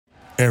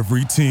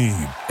Every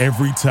team,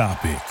 every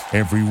topic,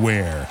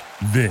 everywhere.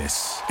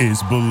 This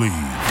is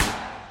Believe.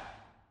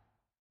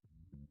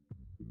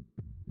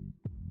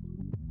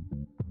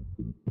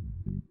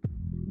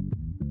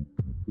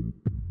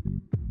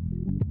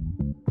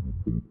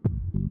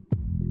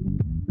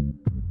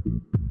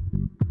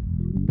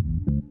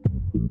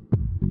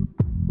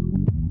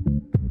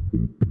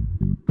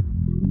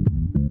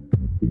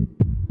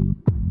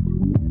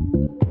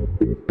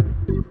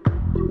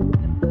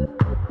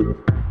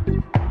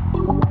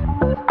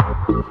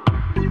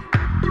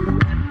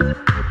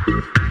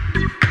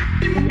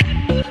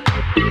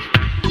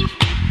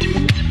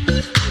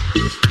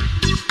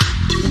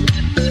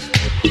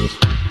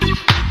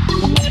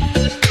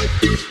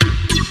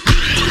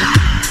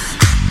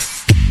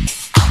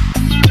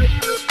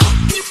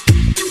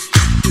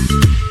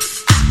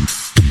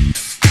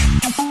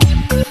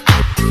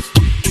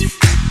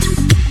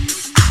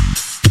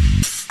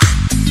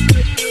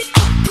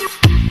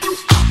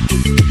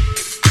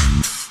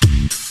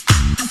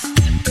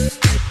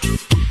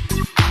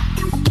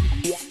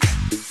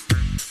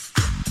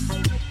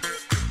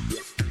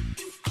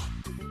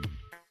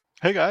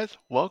 Hey guys,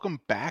 welcome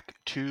back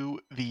to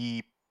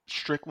the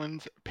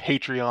Strickland's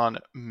Patreon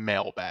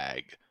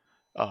Mail.bag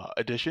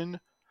edition.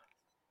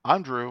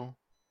 I'm Drew,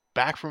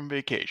 back from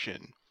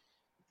vacation.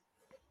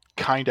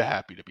 Kinda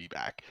happy to be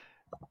back.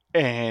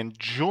 And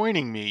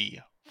joining me,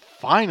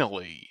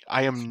 finally,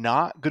 I am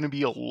not going to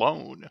be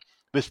alone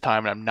this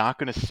time, and I'm not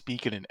going to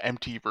speak in an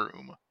empty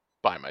room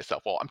by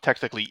myself. Well, I'm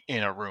technically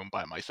in a room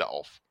by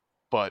myself,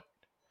 but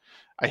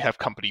I have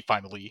company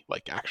finally,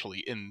 actually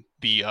in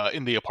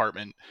the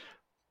apartment.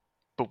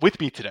 But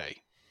with me today,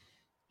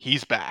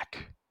 he's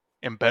back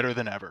and better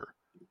than ever.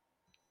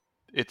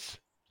 It's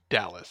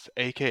Dallas,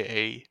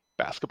 aka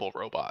Basketball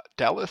Robot.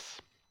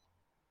 Dallas,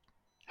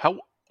 how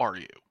are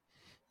you?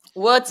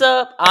 What's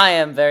up? I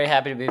am very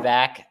happy to be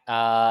back.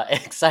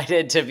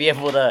 Excited to be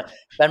able to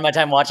spend my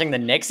time watching the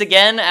Knicks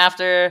again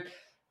after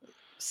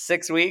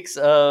 6 weeks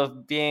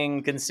of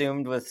being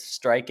consumed with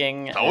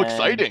striking. So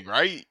exciting,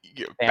 right?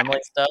 Family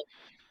stuff.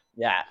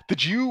 Yeah.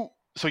 Did you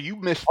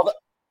miss Although,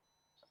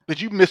 Did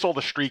you miss all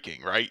the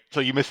streaking, right? So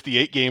you missed the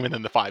 8-game and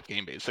then the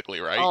 5-game, basically,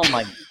 right? oh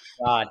my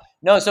god.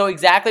 No, so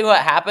exactly what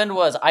happened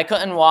was I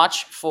couldn't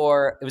watch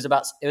for it was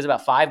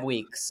about 5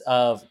 weeks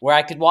of where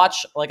I could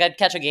watch, I'd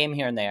catch a game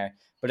here and there,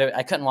 but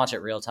I couldn't watch it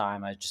real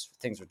time.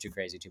 Things were too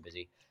crazy, too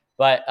busy.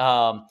 But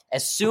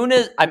as soon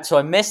as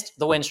I missed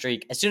the win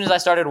streak. As soon as I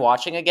started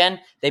watching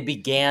again, they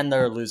began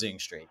their losing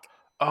streak.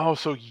 Oh,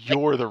 so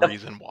you're the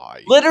reason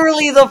why.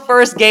 Literally the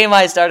first game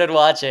I started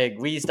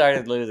watching, we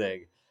started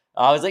losing.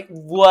 I was like,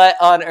 what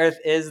on earth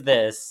is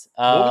this?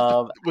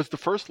 Was the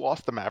first loss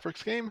the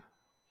Mavericks game?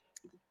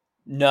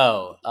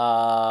 No.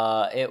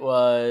 It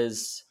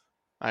was...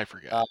 I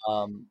forget.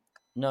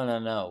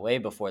 No. Way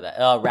before that.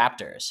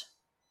 Raptors.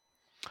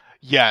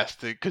 Yes,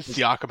 because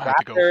Siakam had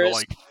to go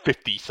for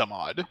 50 some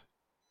odd.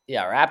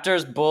 Yeah,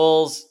 Raptors,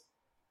 Bulls,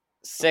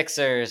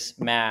 Sixers,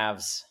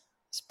 Mavs,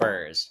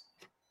 Spurs.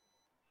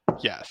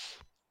 Yes.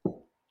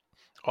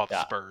 Oh,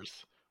 the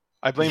Spurs.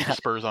 I blame the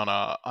Spurs on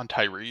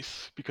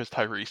Tyrese because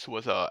Tyrese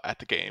was at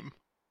the game.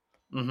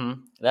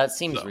 Mm-hmm. That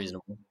seems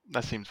reasonable.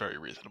 That seems very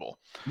reasonable.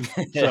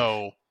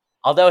 So,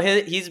 although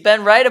he's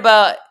been right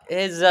about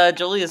his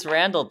Julius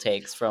Randle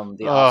takes from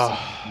the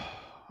offseason.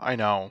 I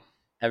know.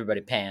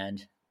 Everybody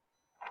panned.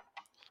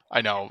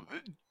 I know.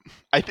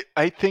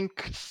 I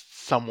think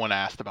someone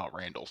asked about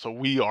Randle, so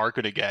we are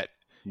going to get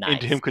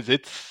into him because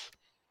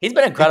he's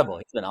been incredible.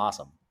 He's been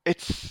awesome.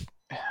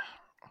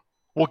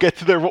 We'll get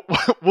to there.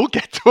 We'll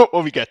get to it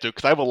when we get to it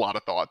because I have a lot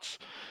of thoughts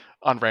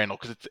on Randle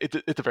because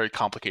it's a very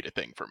complicated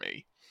thing for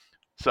me.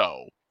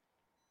 So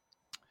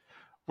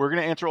we're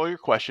going to answer all your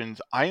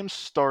questions. I am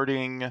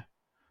starting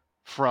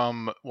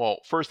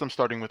first I'm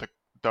starting with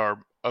a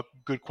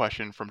good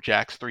question from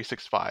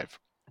Jax365.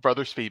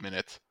 Brothers Feed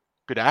Minutes.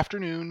 Good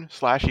afternoon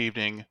 /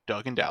 evening,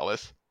 Doug and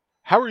Dallas.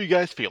 How are you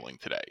guys feeling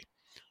today?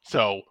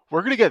 So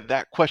we're going to get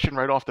that question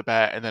right off the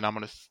bat,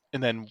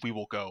 and then we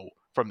will go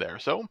from there.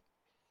 So,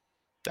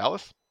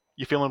 Dallas,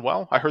 you feeling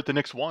well? I heard the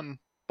Knicks won,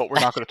 but we're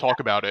not going to talk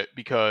about it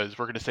because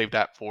we're going to save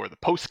that for the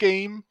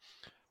post-game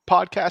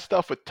podcast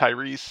stuff with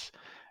Tyrese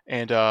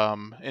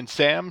and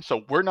Sam.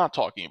 So we're not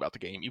talking about the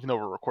game, even though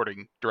we're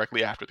recording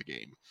directly after the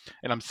game.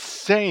 And I'm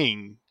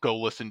saying go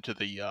listen to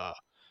the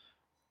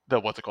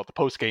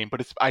post game,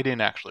 but I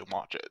didn't actually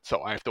watch it,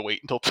 so I have to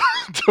wait until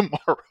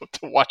tomorrow to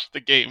watch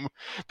the game.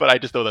 But I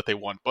just know that they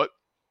won. But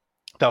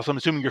Dallas, I'm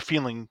assuming you're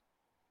feeling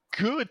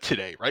good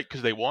today, right?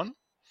 Because they won.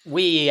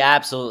 We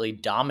absolutely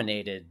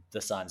dominated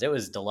the Suns. It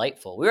was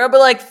delightful. We were up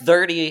at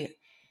 30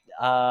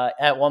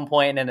 at one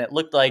point, and it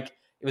looked like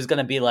it was going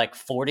to be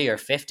 40 or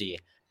 50.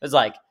 It was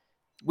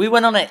we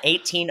went on an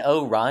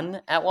 18-0 run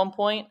at one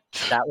point.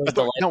 That was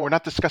delightful. No, we're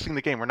not discussing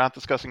the game.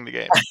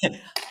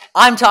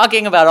 I'm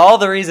talking about all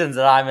the reasons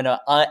that I'm in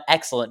an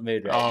excellent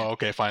mood right now. Oh,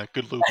 okay, fine.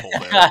 Good loophole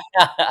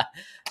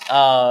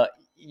there.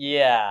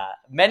 Yeah.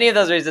 Many of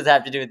those reasons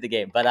have to do with the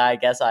game, but I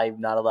guess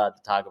I'm not allowed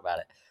to talk about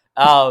it.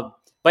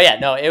 But yeah,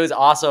 no, it was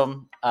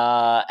awesome,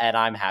 and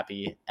I'm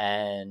happy.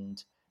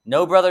 And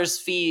no brothers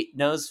fee,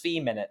 knows fee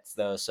minutes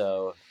though.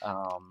 So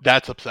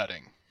That's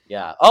upsetting.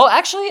 yeah. Oh,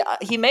 actually,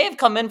 he may have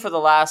come in for the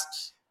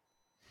last.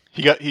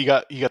 He got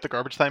the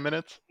garbage time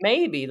minutes.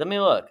 Maybe. Let me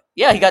look.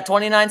 Yeah, he got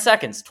 29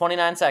 seconds.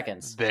 29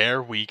 seconds.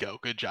 There we go.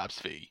 Good job,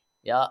 Svi.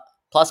 Yeah.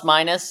 Plus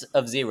minus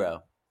of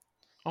 0.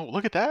 Oh,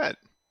 look at that.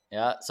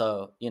 Yeah.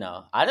 So,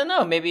 I don't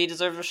know. Maybe he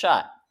deserves a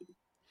shot.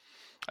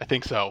 I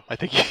think so. I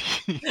think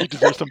he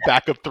deserves some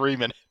backup 3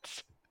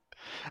 minutes.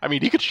 I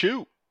mean, he could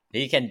shoot.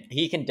 He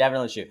can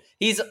definitely shoot.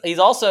 He's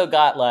also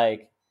got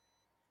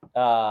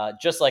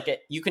just like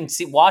it, you can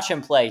watch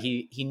him play.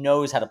 He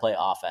knows how to play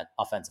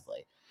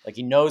offensively. Like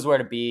he knows where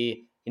to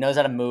be. He knows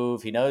how to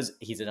move. He knows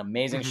he's an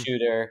amazing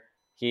shooter.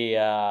 He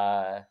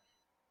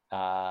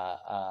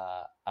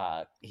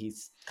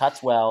he's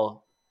cuts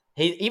well.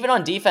 He even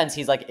on defense,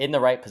 he's like in the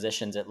right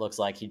positions. It looks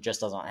like he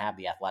just doesn't have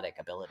the athletic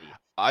ability.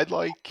 I'd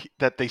like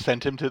that they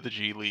sent him to the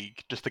G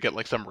League just to get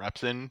like some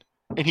reps in,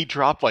 and he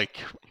dropped like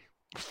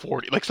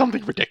 40, like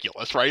something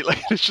ridiculous, right?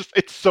 Like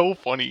it's so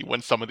funny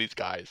when some of these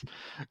guys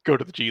go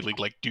to the G League.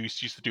 Like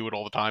Deuce used to do it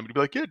all the time. He'd be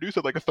like, yeah, Deuce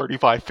had like a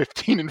 35,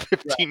 15, and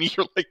 15. Right.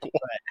 You're like,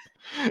 what?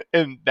 Right.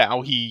 And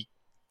now he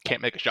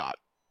can't make a shot.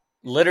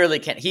 Literally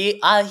can't. He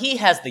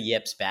has the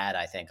yips bad,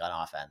 I think, on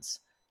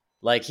offense.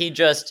 Like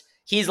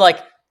he's like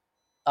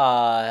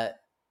airmailing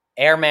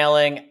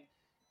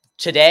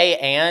today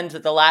and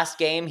the last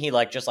game. He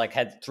just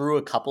had threw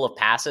a couple of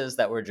passes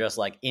that were just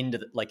like into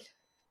the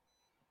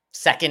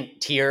second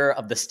tier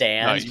of the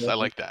stands. Nice, I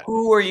like that.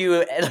 Who are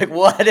you? Like,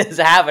 what is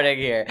happening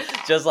here?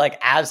 Just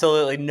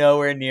absolutely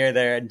nowhere near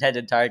their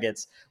intended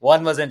targets.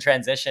 One was in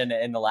transition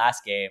in the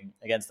last game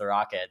against the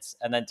Rockets,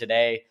 and then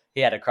today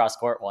he had a cross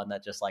court one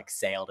that just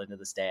sailed into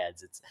the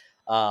stands. It's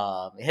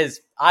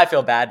I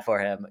feel bad for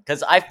him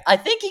because I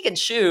think he can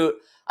shoot.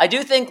 I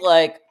do think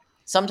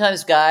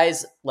sometimes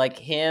guys like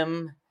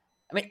him.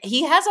 I mean,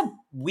 he has a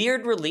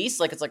weird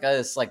release, it's like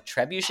a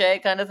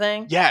trebuchet kind of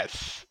thing.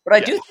 Yes, but I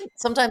do think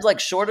sometimes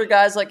shorter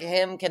guys like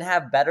him can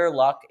have better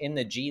luck in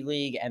the G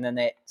League, and then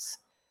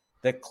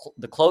the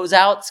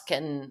closeouts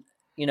can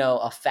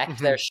affect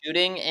their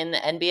shooting in the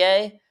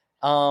NBA.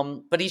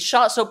 But he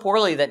shot so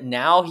poorly that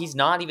now he's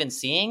not even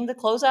seeing the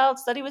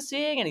closeouts that he was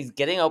seeing, and he's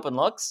getting open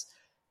looks.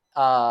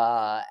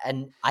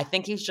 And I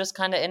think he's just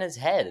kind of in his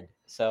head.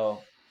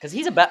 So. Because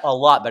he's a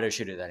lot better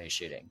shooter than he's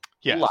shooting.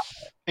 Yes,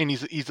 and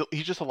he's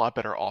just a lot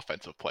better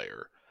offensive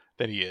player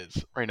than he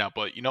is right now.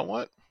 But you know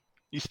what?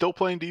 He's still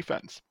playing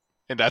defense,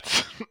 and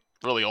that's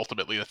really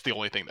ultimately that's the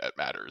only thing that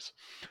matters.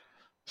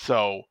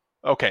 So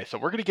okay, so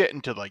we're gonna get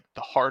into the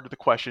heart of the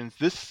questions.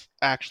 This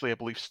actually, I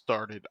believe,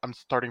 I'm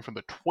starting from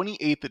the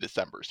 28th of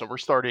December, so we're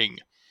starting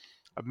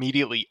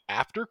immediately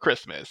after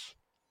Christmas,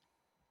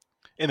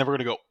 and then we're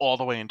gonna go all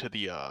the way into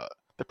the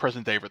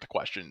present day for the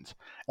questions.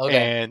 Okay.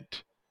 And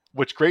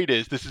what's great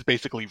is this is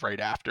basically right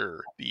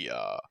after the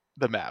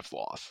Mavs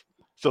loss.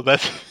 So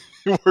that's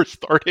we're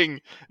starting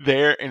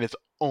there, and it's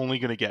only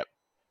going to get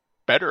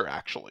better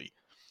actually.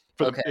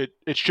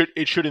 It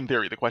should in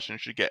theory, the question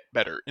should get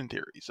better in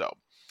theory. So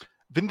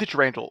Vintage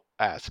Randall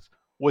asks,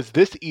 was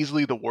this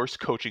easily the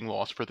worst coaching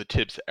loss for the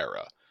Tibbs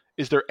era?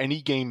 Is there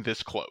any game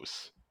this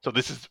close? So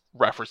this is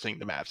referencing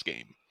the Mavs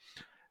game.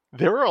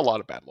 There are a lot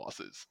of bad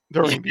losses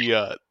during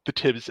the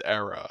Tibbs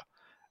era.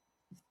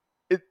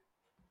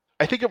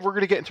 I think if we're going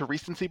to get into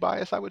recency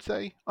bias, I would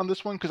say on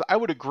this one, because I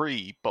would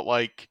agree, but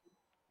I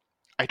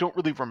don't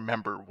really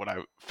remember what I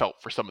felt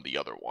for some of the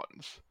other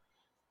ones.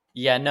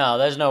 Yeah, no,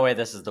 there's no way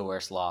this is the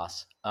worst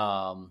loss.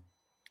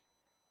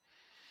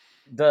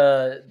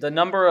 The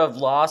number of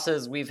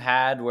losses we've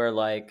had where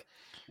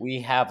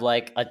we have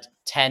a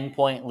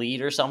 10-point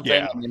lead or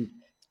something, and then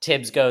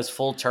Tibbs goes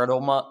full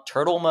turtle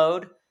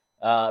mode,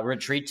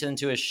 retreats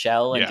into his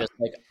shell, and just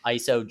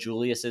ISO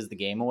Julius's the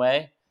game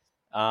away.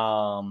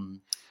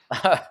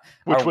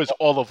 Which was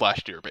all of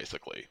last year,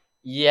 basically.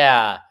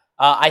 Yeah.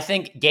 I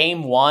think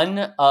game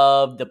 1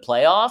 of the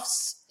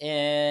playoffs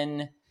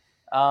in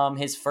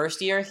his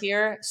first year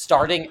here,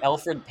 starting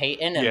Elfrid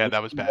Payton. And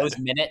that was bad. Those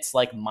minutes,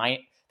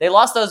 they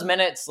lost those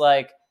minutes,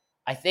 I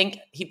think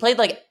he played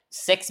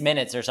 6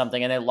 minutes or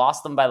something, and they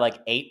lost them by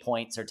 8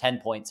 points or 10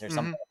 points or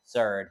something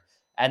absurd.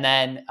 And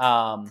then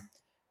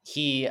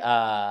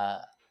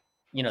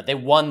they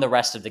won the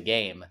rest of the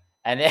game.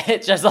 And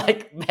it's just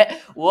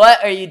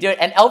what are you doing?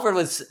 And Elfrid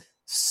was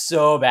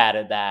so bad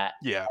at that.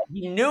 Yeah.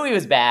 He knew he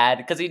was bad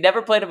because he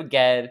never played him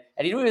again.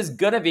 And he knew he was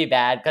going to be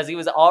bad because he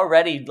was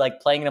already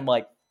playing him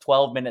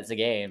 12 minutes a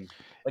game.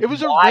 It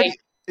was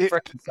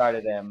freaking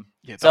started him.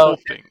 Yeah, the whole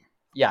thing.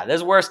 Yeah,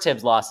 there's worse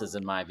Tibbs losses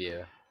in my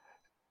view.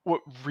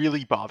 What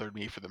really bothered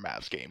me for the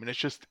Mavs game, and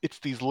it's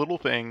these little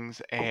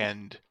things,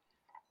 and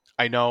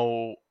I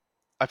know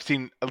I've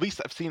seen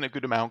a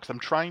good amount because I'm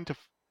trying to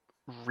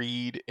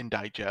read and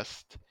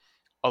digest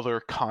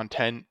other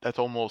content that's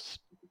almost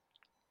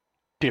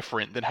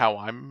different than how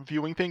I'm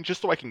viewing things,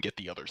 just so I can get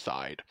the other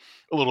side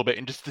a little bit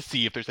and just to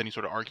see if there's any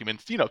sort of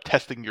arguments,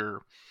 testing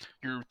your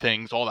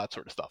things, all that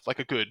sort of stuff. Like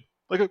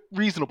a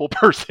reasonable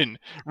person,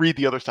 read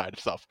the other side of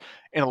stuff.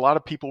 And a lot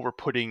of people were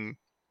putting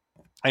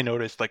I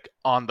noticed like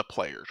on the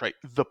players, right?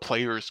 The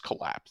players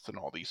collapsed and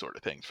all these sort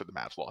of things for the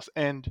Mavs loss.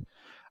 And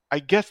I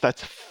guess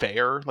that's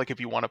fair, like if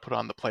you want to put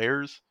on the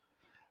players,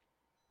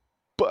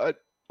 but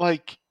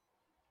like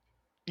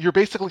you're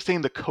basically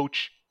saying the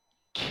coach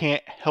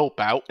can't help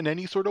out in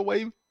any sort of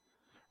way,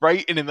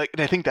 right? And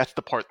I think that's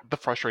the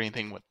frustrating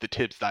thing with the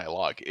Tibbs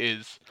dialogue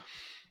is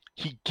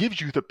he gives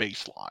you the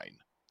baseline,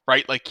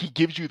 right? Like he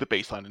gives you the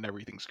baseline and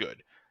everything's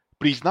good,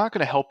 but he's not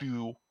going to help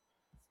you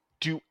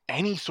do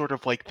any sort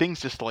of like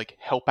things just to like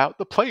help out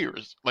the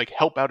players, like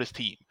help out his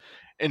team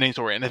in any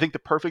sort of way. And I think the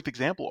perfect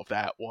example of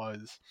that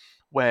was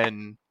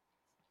when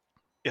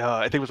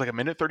I think it was like a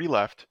minute 30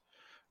 left.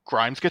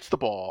 Grimes gets the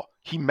ball.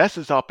 He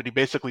messes up and he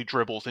basically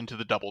dribbles into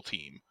the double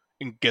team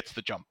and gets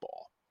the jump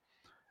ball.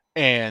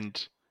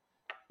 And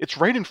it's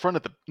right in front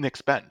of the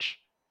Knicks bench.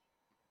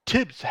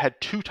 Tibbs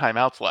had 2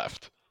 timeouts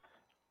left.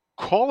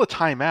 Call a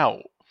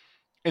timeout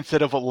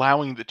instead of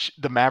allowing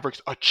the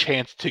Mavericks a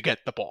chance to get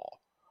the ball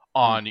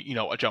on,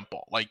 a jump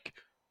ball. Like,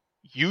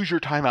 use your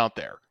timeout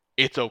there.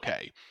 It's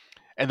okay.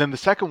 And then the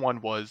second one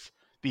was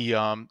the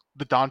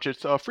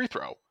Doncic free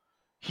throw.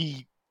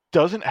 He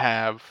doesn't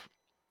have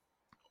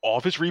all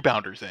of his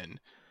rebounders in.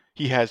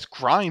 He has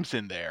Grimes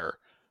in there,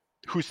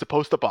 who's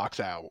supposed to box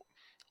out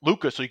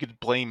Luka, so you could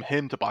blame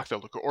him to box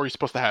out Luka, or he's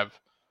supposed to have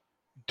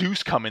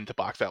Deuce come in to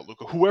box out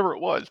Luka, whoever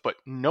it was, but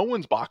no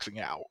one's boxing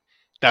out.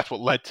 That's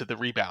what led to the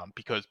rebound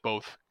because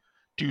both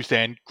Deuce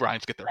and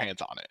Grimes get their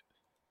hands on it.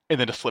 And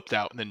then it slips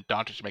out, and then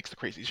Doncic makes the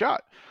crazy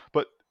shot.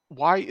 But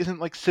why isn't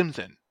like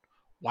Simpson?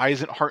 Why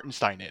isn't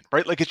Hartenstein in?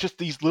 Right? Like it's just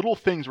these little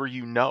things where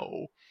you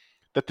know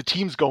that the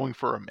team's going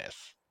for a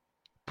miss.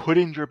 Put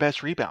in your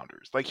best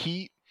rebounders. Like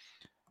he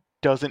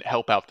doesn't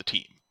help out the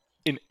team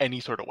in any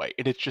sort of way.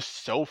 And it's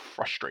just so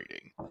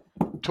frustrating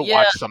to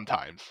watch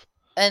sometimes.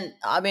 And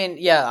I mean,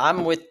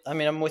 I'm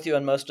with you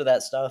on most of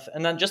that stuff.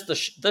 And then just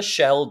the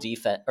shell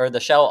defense or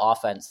the shell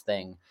offense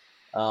thing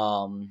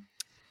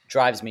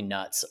drives me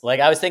nuts.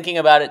 Like I was thinking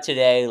about it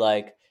today,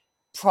 like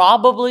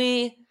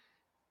probably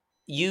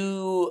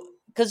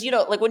because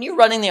like when you're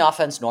running the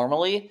offense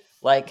normally,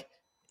 like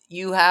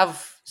you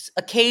have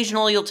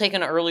occasionally you'll take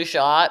an early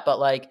shot, but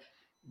like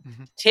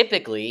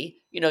typically,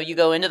 you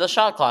go into the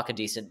shot clock a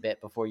decent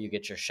bit before you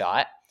get your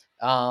shot.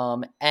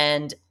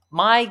 And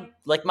my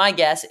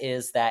guess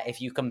is that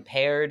if you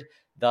compared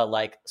the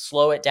like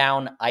slow it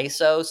down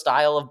ISO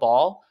style of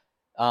ball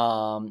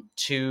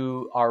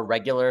to our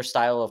regular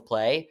style of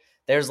play,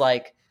 there's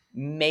like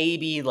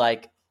maybe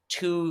like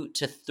 2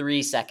 to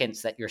 3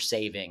 seconds that you're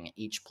saving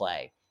each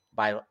play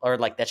or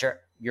like that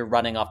you're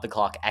running off the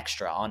clock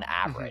extra on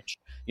average.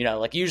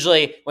 Like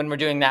usually when we're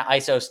doing that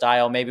ISO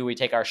style, maybe we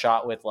take our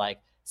shot with like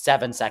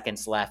 7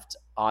 seconds left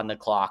on the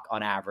clock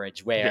on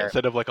average, where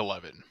instead of like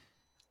 11.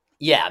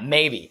 Yeah,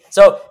 maybe.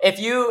 So if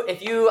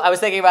you, I was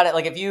thinking about it,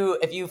 like if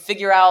you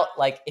figure out,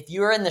 like if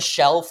you're in the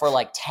shell for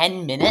like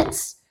 10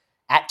 minutes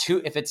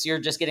if you're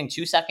just getting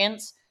 2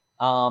 seconds,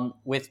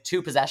 with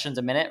 2 possessions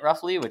a minute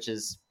roughly, which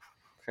is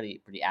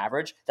pretty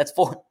average. That's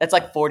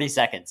like 40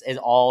 seconds is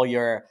all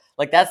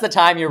that's the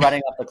time you're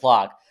running off the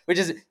clock, which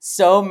is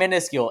so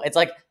minuscule. It's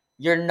like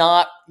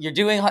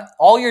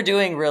all you're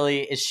doing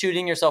really is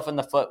shooting yourself in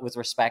the foot with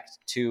respect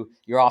to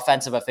your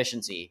offensive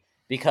efficiency,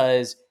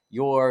 because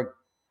you're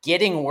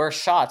getting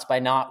worse shots by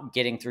not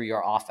getting through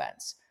your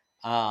offense,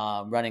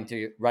 running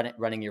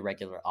your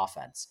regular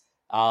offense.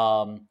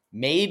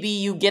 Maybe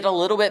you get a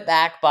little bit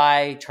back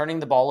by turning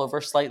the ball over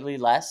slightly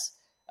less.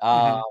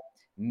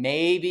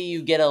 Maybe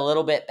you get a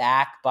little bit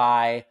back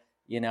by,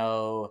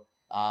 you're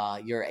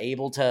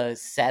able to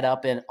set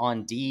up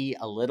on D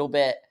a little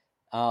bit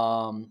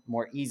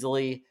more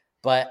easily.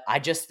 But I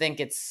just think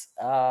it's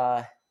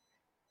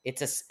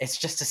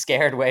just a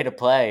scared way to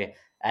play.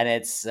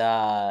 And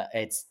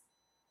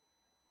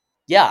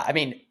I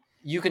mean,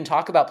 you can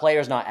talk about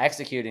players not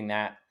executing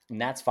that, and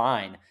that's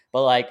fine.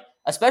 But like,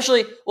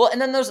 especially,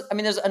 and then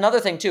there's another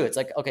thing too. It's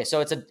like, okay,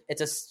 so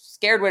it's a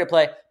scared way to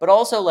play, but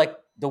also like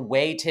the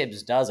way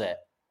Tibbs does it.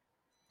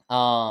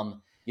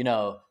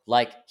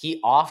 Like he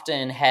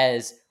often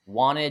has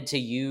wanted to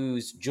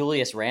use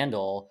Julius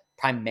Randle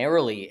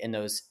primarily in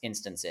those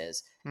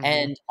instances,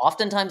 and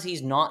oftentimes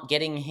he's not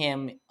getting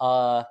him,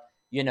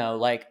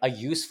 like a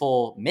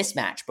useful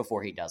mismatch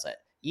before he does it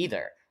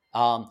either.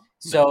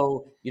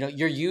 So,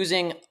 you're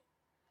using,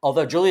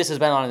 although Julius has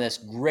been on this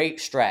great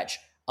stretch,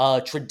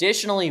 a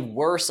traditionally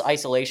worse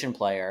isolation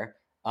player,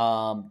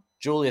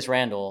 Julius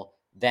Randle,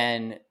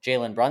 than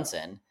Jalen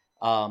Brunson,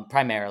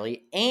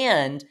 primarily.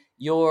 And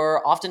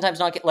you're oftentimes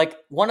not like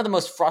one of the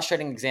most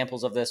frustrating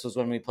examples of this was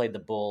when we played the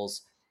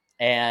Bulls,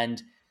 and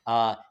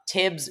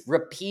Tibbs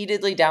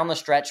repeatedly down the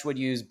stretch would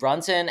use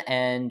Brunson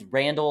and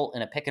Randle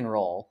in a pick and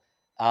roll.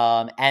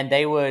 And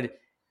they were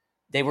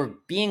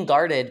being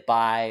guarded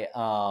by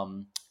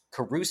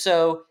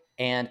Caruso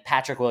and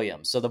Patrick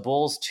Williams, so the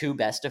Bulls' 2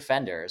 best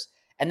defenders,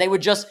 and they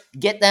would just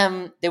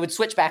they would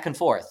switch back and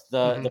forth,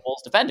 the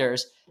Bulls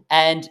defenders,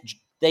 and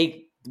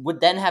they would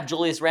then have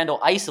Julius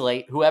Randle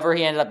isolate whoever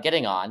he ended up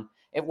getting on,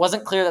 it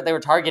wasn't clear that they were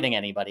targeting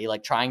anybody,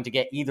 like trying to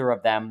get either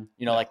of them,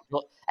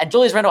 and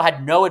Julius Randle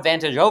had no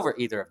advantage over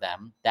either of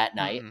them that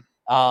night.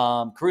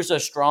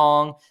 Caruso's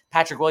strong.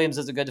 Patrick Williams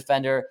is a good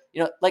defender.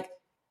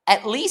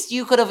 At least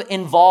you could have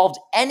involved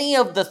any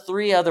of the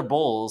three other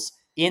Bulls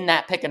in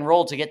that pick and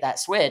roll to get that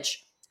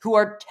switch, who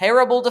are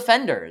terrible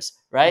defenders,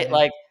 right?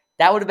 Like,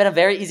 that would have been a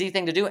very easy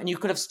thing to do, and you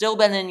could have still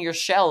been in your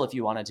shell if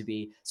you wanted to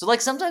be. So,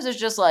 like, sometimes it's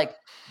just like,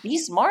 be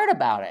smart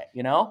about it,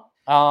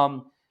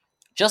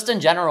 Just in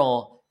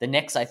general, the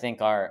Knicks, I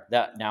think, are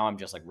that. Now I'm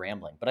just like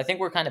rambling, but I think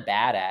we're kind of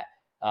bad at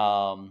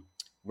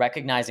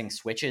recognizing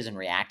switches and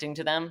reacting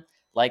to them.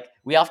 Like,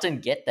 we often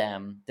get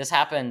them. This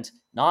happened,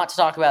 not to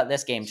talk about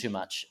this game too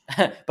much,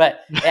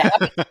 but it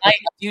happened today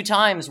a few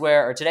times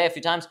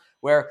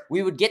where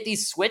we would get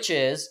these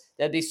switches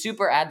that'd be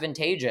super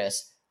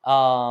advantageous.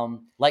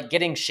 Like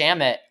getting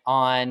Shamet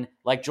on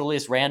like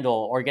Julius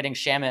Randle or getting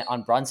Shamet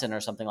on Brunson or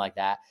something like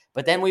that.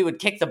 But then we would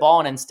kick the ball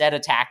and instead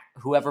attack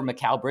whoever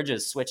Mikal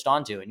Bridges switched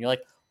onto. And you're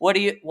like,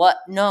 what?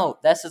 No,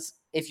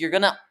 if you're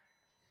going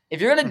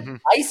to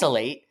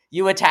isolate,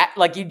 you attack,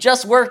 like you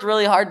just worked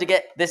really hard to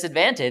get this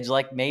advantage.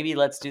 Like, maybe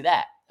let's do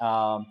that.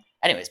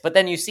 Anyways, but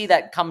then you see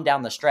that come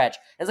down the stretch.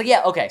 It's like,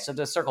 yeah, okay, so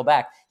to circle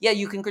back, yeah,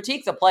 you can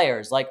critique the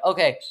players. Like,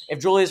 okay, if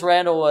Julius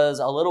Randle was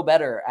a little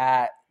better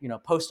at,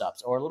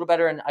 post-ups or a little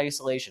better in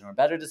isolation or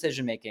better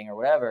decision-making or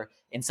whatever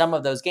in some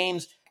of those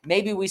games,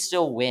 maybe we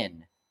still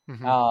win.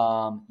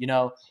 Or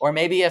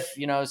maybe if,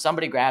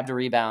 somebody grabbed a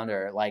rebound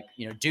or like,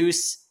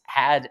 Deuce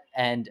had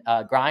and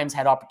Grimes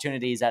had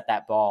opportunities at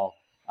that ball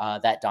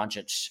that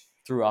Doncic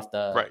threw off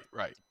the...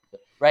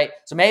 Right.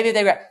 So maybe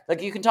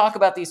you can talk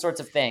about these sorts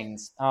of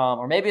things.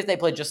 Or maybe if they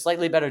played just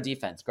slightly better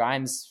defense,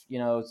 Grimes,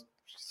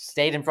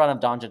 stayed in front of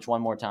Doncic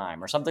one more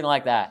time or something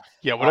like that.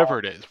 Yeah, whatever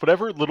it is.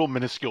 Whatever little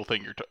minuscule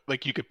thing you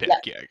could pick.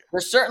 Yeah.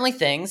 There's certainly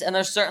things and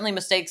there's certainly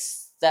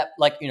mistakes that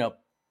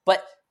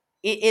but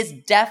it is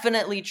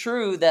definitely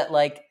true that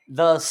like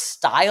the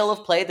style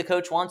of play the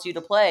coach wants you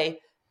to play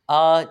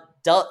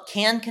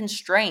can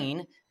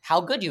constrain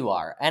how good you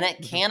are, and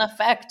it can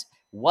affect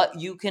what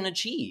you can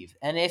achieve.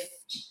 And if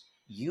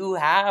you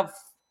have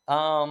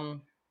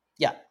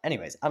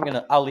anyways,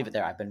 I'll leave it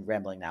there. I've been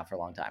rambling now for a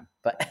long time,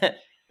 but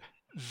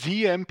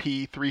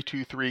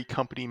ZMP323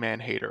 Company Man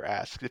Hater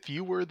asks, if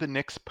you were the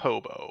Knicks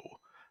Pobo,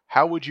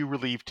 how would you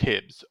relieve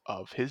Tibbs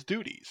of his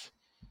duties?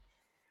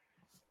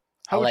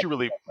 How would you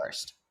relieve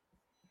first?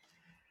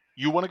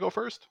 You want to go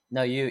first?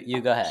 No,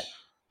 you go ahead.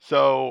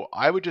 So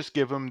I would just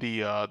give him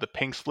the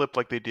pink slip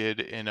like they did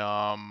in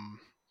why am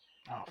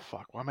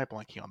I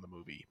blanking on the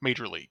movie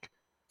Major League,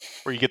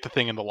 where you get the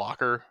thing in the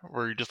locker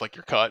where you're just like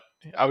you're cut.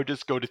 I would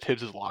just go to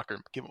Tibbs' locker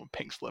and give him a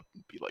pink slip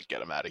and be like,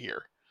 get him out of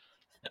here.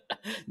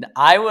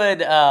 I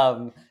would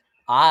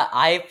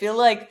I feel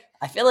like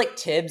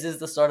Tibbs is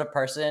the sort of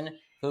person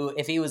who,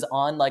 if he was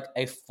on like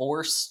a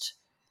forced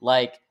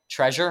like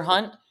treasure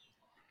hunt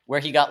where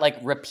he got like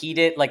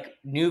repeated like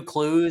new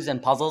clues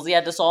and puzzles he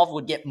had to solve,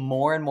 would get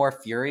more and more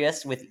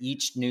furious with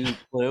each new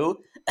clue.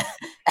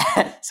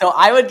 So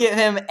I would give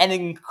him an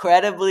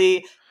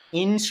incredibly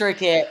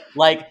intricate,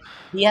 like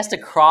he has to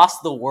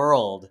cross the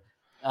world.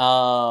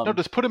 No,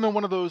 just put him in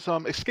one of those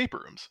escape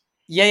rooms.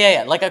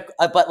 Yeah. Like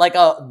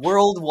a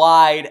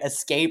worldwide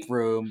escape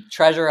room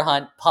treasure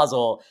hunt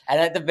puzzle, and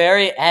at the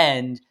very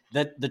end,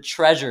 the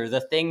treasure,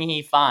 the thing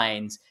he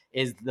finds,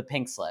 is the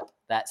pink slip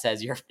that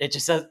says it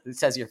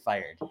says you're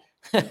fired.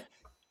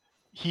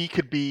 They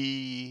could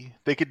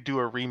do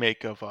a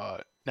remake of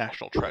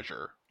National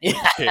Treasure.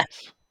 Yeah.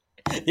 Tibbs.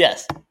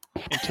 Yes.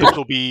 And Tibbs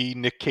will be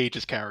Nick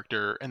Cage's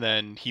character, and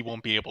then he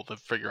won't be able to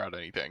figure out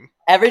anything.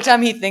 Every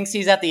time he thinks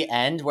he's at the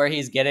end where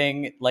he's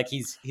getting, like,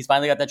 he's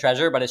finally got the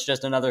treasure, but it's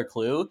just another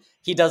clue,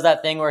 he does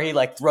that thing where he,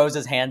 like, throws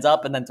his hands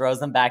up and then throws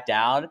them back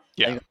down.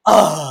 Yeah. Like,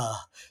 ugh!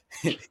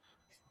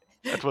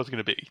 That's what it's going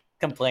to be.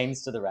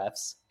 Complains to the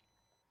refs.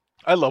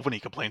 I love when he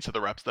complains to the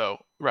refs,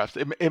 though.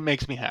 It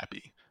makes me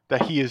happy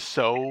that he is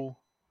so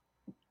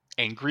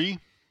angry.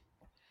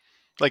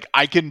 Like,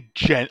 I could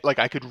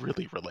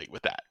really relate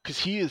with that, because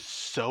he is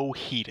so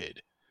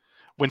heated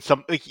when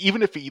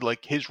even if he,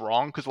 like, his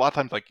wrong, because a lot of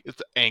times, like,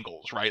 it's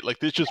angles, right? Like,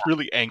 there's just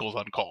really angles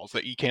on calls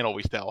that you can't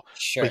always tell.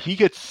 Sure. But he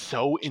gets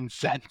so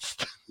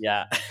incensed.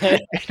 Yeah.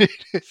 And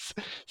it is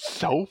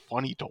so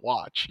funny to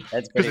watch.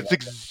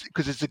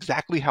 Because it's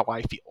exactly how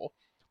I feel,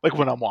 like,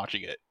 when I'm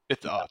watching it.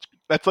 It's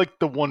that's, like,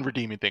 the one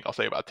redeeming thing I'll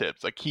say about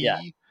Tibbs. Like,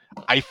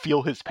 I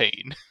feel his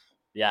pain.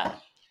 Yeah.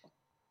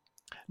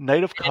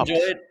 Knight of Cups.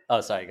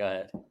 Oh, sorry, go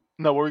ahead.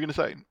 No, what were you going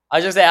to say? I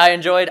was just saying, I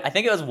enjoyed, I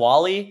think it was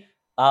Wally.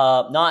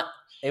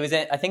 It was,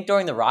 I think,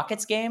 during the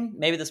Rockets game,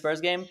 maybe the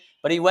Spurs game,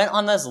 but he went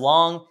on this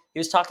long,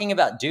 he was talking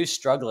about Deuce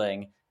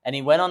struggling, and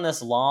he went on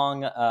this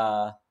long,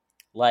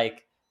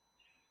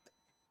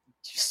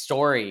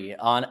 story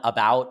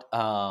about,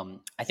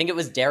 I think it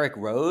was Derrick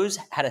Rose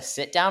had a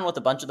sit down with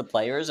a bunch of the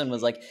players and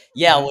was like,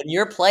 yeah, when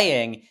you're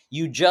playing,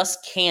 you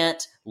just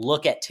can't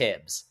look at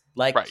Tibbs.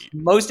 Like, Right.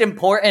 most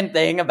important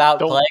thing about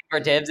Don't- playing for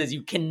Tibbs is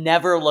you can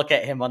never look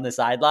at him on the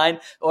sideline,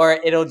 or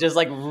it'll just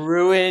like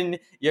ruin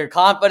your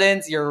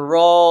confidence, your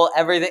role,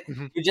 everything.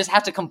 Mhm. You just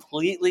have to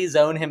completely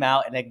zone him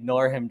out and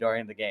ignore him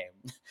during the game.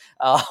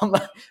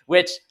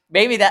 Which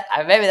maybe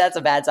that's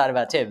a bad side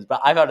about Tibbs,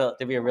 but I found it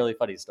to be a really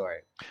funny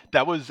story.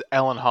 That was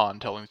Alan Hahn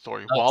telling the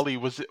story. Oh. Wally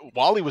was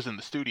in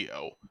the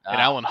studio,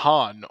 and Alan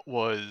Hahn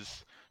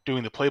was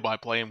doing the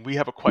play-by-play, and we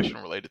have a question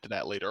related to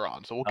that later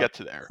on, so we'll get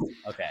to there.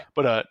 Okay.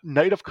 But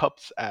Knight of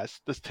Cups asks,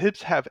 does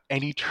Tibbs have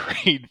any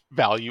trade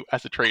value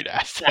as a trade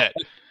asset?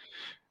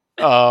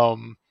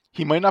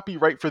 He might not be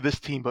right for this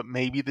team, but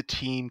maybe the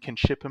team can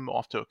ship him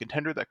off to a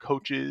contender that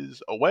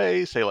coaches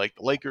away, say like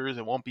the Lakers.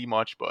 It won't be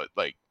much, but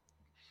like,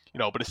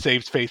 but it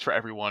saves face for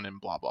everyone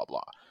and blah, blah,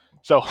 blah.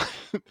 So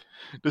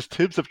does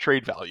Tibbs have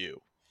trade value?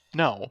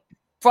 No.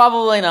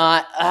 Probably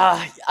not.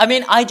 I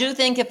mean, I do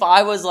think if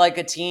I was like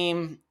a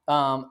team,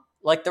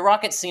 like the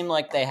Rockets seem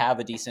like they have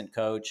a decent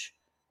coach.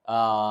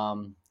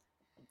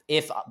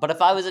 If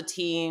I was a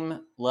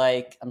team,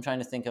 like, I'm trying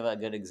to think of a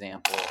good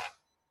example,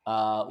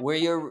 where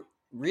you're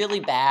really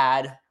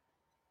bad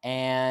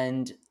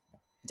and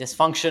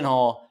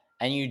dysfunctional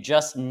and you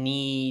just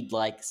need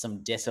like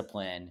some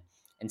discipline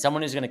and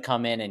someone who's going to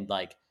come in and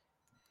like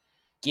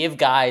give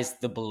guys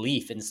the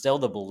belief, instill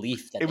the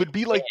belief that It would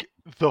be like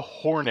the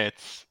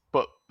Hornets,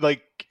 but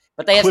like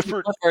they have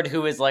Clifford,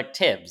 who is like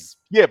Tibbs.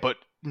 Yeah, but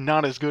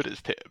not as good as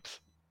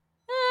Tibbs.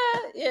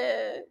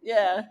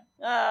 Yeah.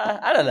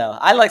 I don't know.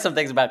 I like some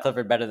things about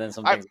Clifford better than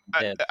some things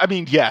about Tibbs. I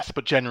mean, yes,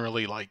 but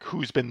generally, like,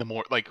 who's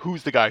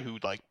the guy who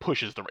like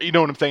pushes the? You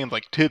know what I'm saying?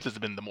 Like, Tibbs has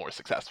been the more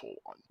successful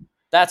one.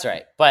 That's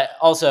right. But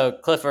also,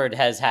 Clifford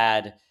has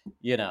had,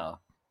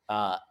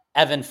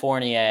 Evan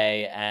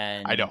Fournier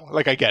and I know,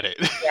 like, I get it.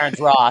 Terrence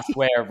Ross,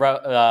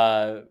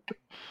 where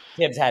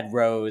Tibbs had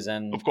Rose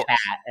and Of course.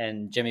 Cat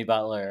and Jimmy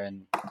Butler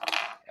and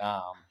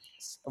a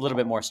little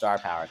bit more star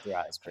power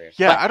throughout his career.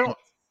 Yeah, But,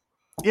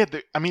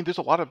 there's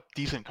a lot of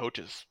decent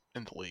coaches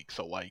in the league,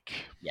 so like,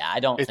 yeah, I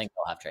don't think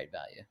they'll have trade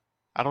value.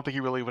 I don't think he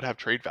really would have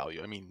trade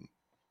value. I mean,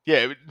 yeah,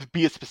 it would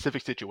be a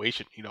specific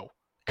situation,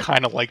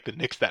 kind of like the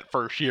Knicks that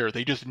first year.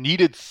 They just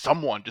needed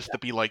someone just to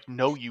be like,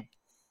 no, you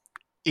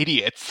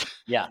idiots.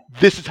 Yeah.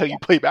 This is how you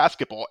play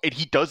basketball, and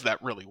he does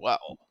that really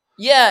well.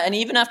 Yeah, and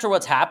even after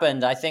what's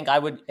happened, I think I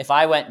would, if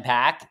I went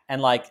back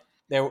and like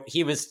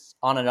he was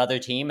on another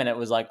team and it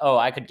was like, oh,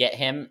 I could get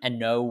him and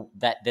know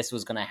that this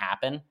was going to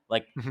happen.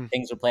 Like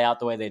things would play out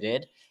the way they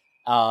did.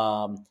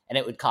 And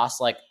it would cost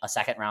like a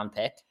second round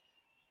pick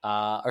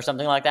or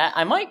something like that.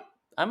 I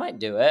might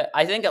do it.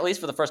 I think at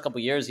least for the first couple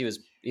of years, he was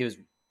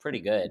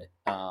pretty good.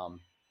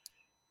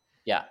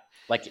 Yeah,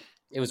 like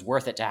it was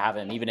worth it to have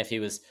him, even if he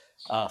was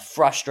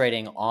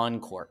frustrating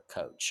on-court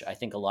coach. I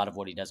think a lot of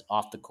what he does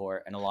off the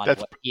court and a lot of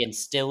what he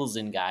instills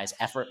in guys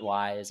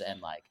effort-wise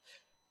and like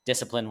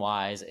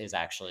discipline-wise is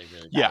actually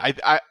really valuable.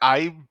 Yeah,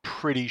 I'm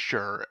pretty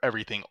sure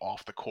everything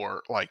off the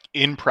court, like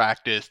in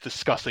practice,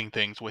 discussing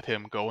things with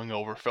him, going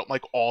over film,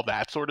 like all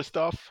that sort of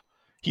stuff,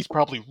 he's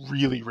probably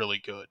really,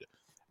 really good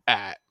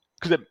at,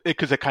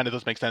 because it kind of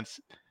does make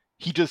sense.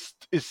 He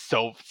just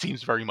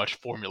seems very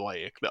much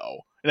formulaic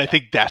though. And I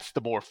think that's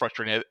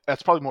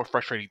that's probably more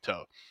frustrating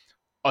to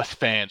us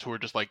fans who are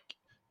just like,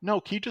 no,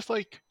 can you just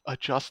like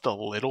adjust a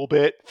little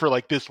bit for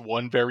like this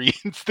one very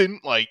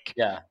instant, like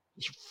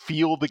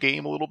feel the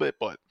game a little bit.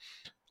 But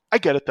I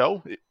get it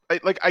though.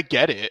 I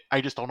get it.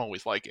 I just don't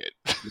always like it.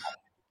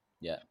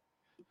 Yeah.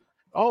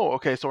 Oh,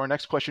 okay. So our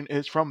next question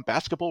is from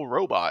Basketball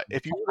Robot.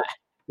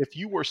 If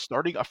you were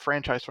starting a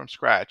franchise from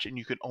scratch and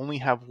you could only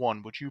have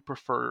one, would you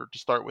prefer to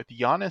start with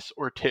Giannis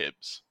or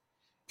Tibbs?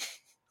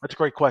 That's a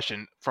great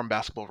question from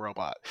Basketball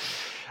Robot.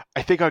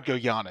 I think I'd go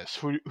Giannis.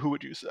 Who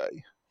would you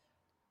say?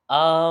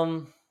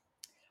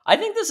 I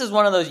think this is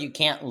one of those you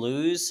can't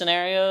lose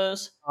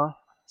scenarios. Huh?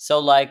 So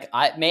like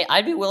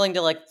I'd be willing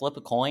to like flip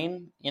a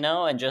coin,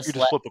 and just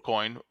flip a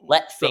coin.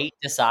 Let fate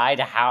decide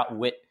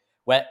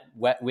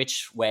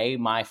which way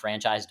my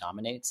franchise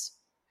dominates.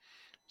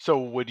 So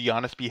would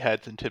Giannis be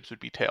heads and Tibbs would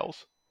be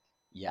tails?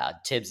 Yeah,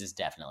 Tibbs is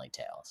definitely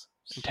tails.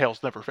 And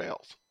tails never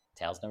fails.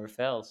 Tails never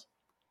fails.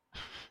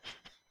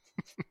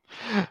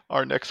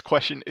 Our next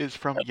question is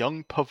from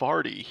Young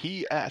Pavardi.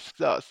 He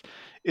asks us,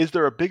 is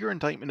there a bigger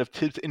indictment of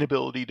Tibbs'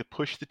 inability to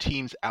push the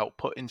team's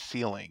output and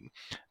ceiling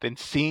than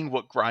seeing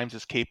what Grimes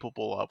is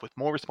capable of with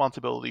more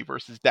responsibility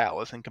versus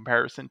Dallas in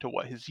comparison to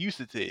what his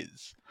usage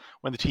is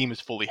when the team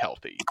is fully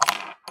healthy?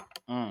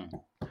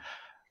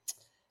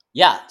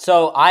 Yeah,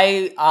 so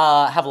I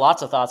have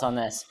lots of thoughts on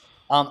this.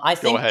 I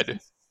think, go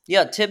ahead.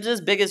 Yeah, Tibbs'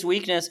 biggest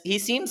weakness, he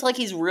seems like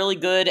he's really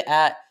good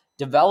at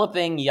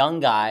developing young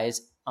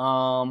guys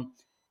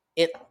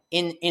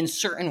in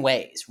certain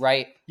ways,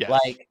 right? Yes.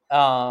 Like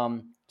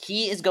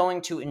he is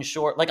going to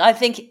ensure, like I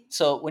think,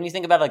 so when you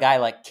think about a guy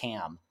like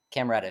Cam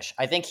Reddish,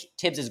 I think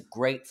Tibbs is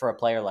great for a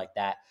player like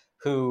that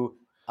who,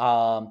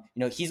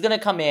 he's going to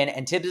come in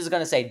and Tibbs is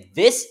going to say,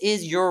 this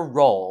is your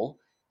role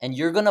and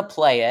you're going to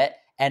play it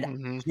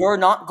and you're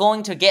not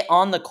going to get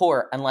on the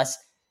court unless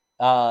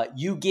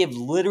you give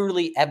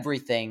literally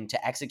everything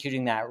to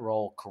executing that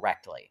role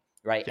correctly,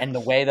 right? Yes. And the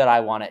way that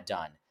I want it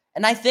done.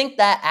 And I think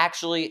that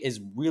actually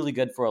is really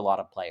good for a lot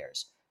of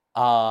players.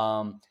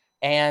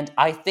 And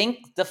I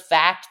think the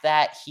fact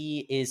that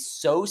he is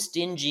so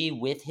stingy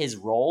with his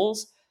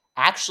roles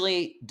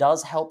actually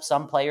does help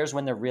some players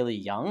when they're really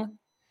young,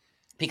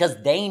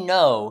 because they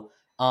know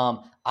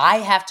I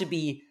have to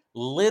be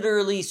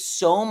literally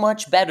so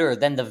much better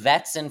than the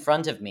vets in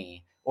front of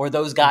me, or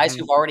those guys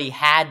who've already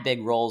had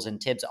big roles in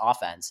Tibbs'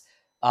 offense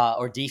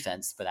or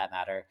defense, for that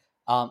matter,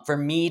 for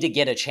me to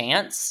get a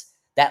chance.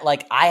 That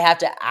like I have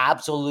to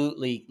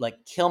absolutely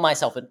like kill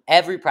myself in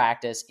every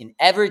practice, in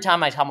every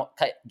time I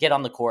get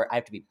on the court. I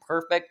have to be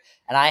perfect,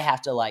 and I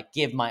have to like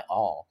give my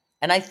all.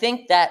 And I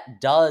think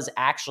that does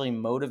actually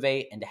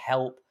motivate and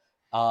help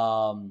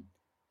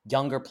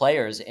younger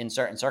players in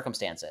certain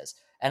circumstances.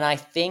 And I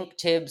think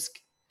Tibbs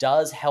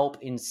does help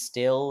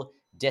instill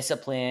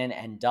discipline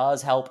and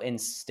does help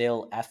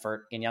instill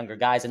effort in younger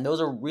guys. And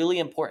those are really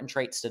important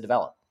traits to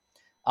develop.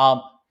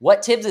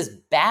 What Tibbs is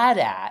bad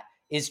at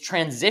is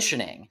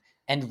transitioning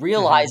and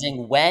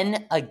realizing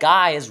when a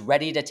guy is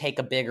ready to take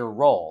a bigger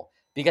role,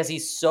 because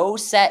he's so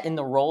set in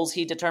the roles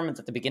he determines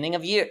at the beginning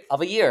of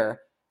a year.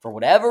 For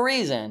whatever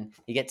reason,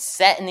 he gets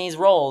set in these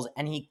roles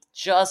and he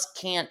just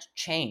can't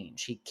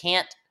change. He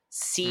can't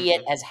see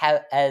it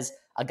as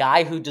a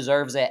guy who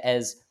deserves it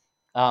as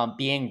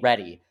being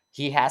ready.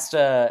 He has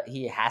to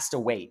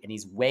wait, and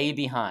he's way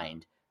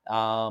behind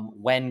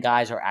when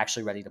guys are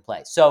actually ready to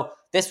play. So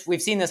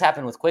we've seen this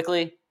happen with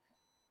Quickly.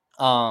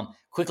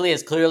 Quickly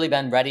has clearly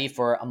been ready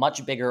for a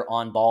much bigger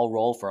on-ball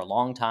role for a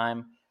long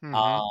time.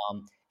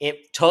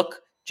 It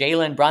took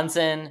Jalen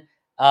Brunson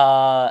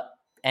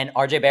and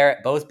RJ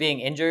Barrett both being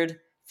injured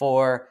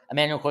for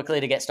Emmanuel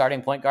Quickly to get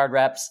starting point guard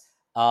reps.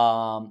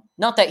 Not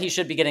that he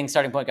should be getting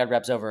starting point guard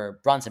reps over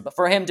Brunson, but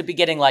for him to be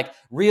getting like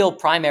real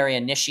primary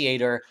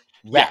initiator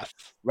reps,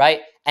 right?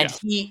 And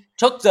he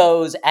took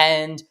those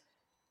and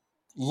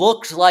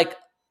looked like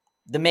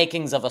the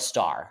makings of a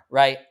star,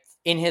 right?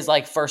 In his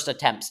like first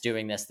attempts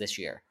doing this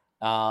year.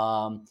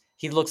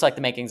 He looks like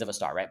the makings of a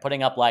star, right?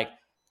 Putting up like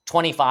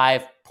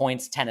 25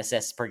 points, 10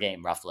 assists per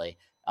game, roughly.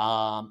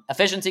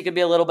 Efficiency could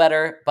be a little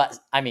better, but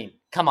I mean,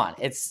 come on.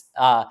 It's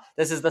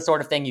this is the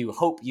sort of thing you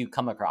hope you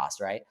come across,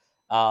 right?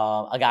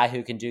 A guy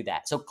who can do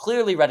that. So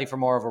clearly ready for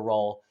more of a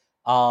role.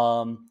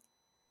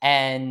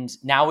 And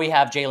now we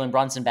have Jalen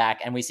Brunson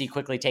back, and we see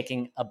Quickly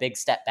taking a big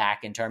step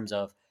back in terms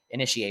of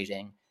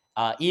initiating,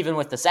 even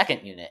with the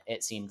second unit,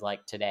 it seemed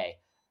like today.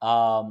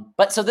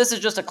 But so this is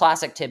just a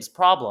classic Tibbs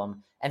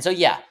problem. And so,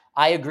 yeah,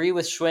 I agree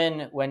with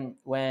Schwinn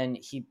when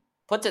he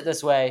puts it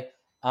this way,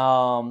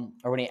 or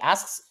when he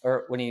asks,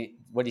 or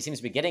what he seems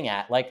to be getting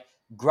at, like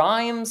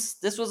Grimes,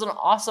 this was an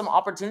awesome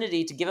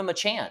opportunity to give him a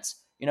chance,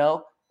 you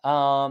know?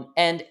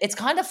 And it's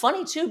kind of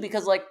funny too,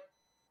 because like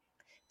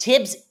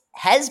Tibbs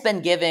has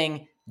been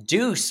giving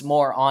Deuce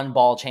more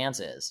on-ball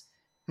chances.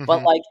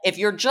 But like, if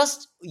you're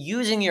just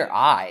using your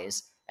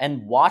eyes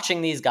and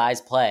watching these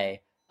guys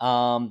play,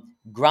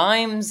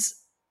 Grimes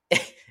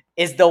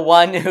is the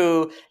one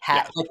who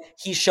like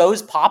he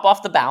shows pop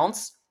off the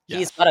bounce.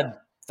 He's got a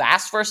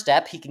fast first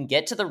step. He can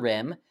get to the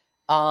rim.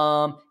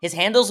 His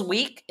handle's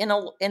weak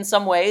in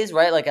some ways,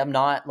 right? Like I'm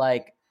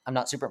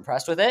not super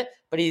impressed with it,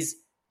 but he's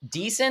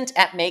decent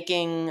at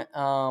making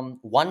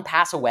one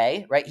pass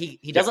away, right?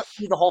 He doesn't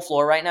see the whole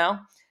floor right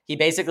now. He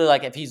basically,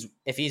 like, if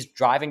he's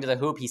driving to the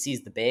hoop, he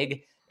sees the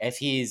big. If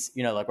he's,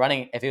 like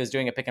running, if he was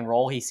doing a pick and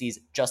roll, he sees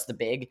just the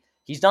big.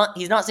 He's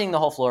not seeing the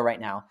whole floor right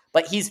now,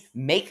 but he's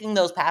making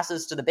those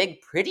passes to the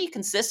big pretty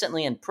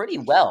consistently and pretty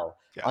well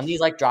on these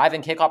like drive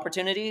and kick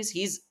opportunities.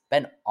 He's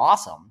been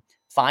awesome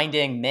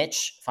finding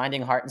Mitch,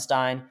 finding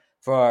Hartenstein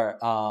for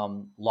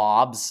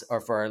lobs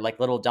or for like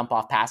little dump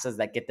off passes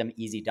that get them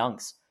easy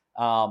dunks.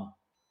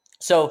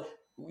 So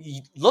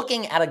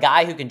looking at a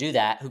guy who can do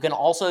that, who can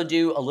also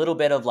do a little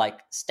bit of like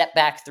step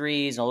back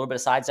threes and a little bit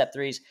of side step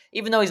threes,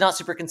 even though he's not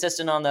super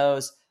consistent on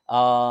those,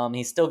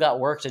 he's still got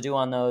work to do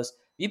on those.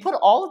 You put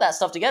all of that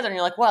stuff together and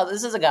you're like, wow,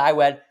 this is a guy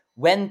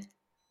when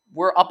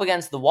we're up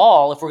against the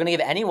wall, if we're going to give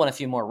anyone a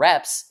few more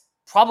reps,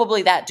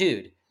 probably that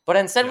dude. But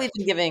instead we've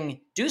been giving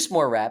Deuce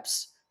more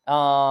reps.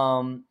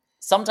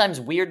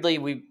 Sometimes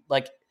weirdly,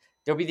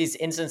 there'll be these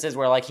instances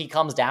where like he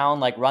comes down,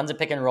 like runs a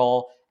pick and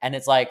roll, and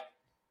it's like,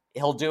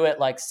 he'll do it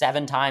like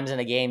 7 times in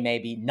a game,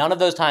 maybe. None of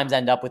those times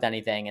end up with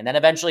anything. And then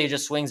eventually he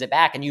just swings it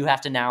back, and you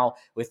have to now,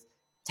 with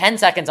 10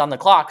 seconds on the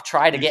clock,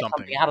 try to get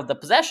something out of the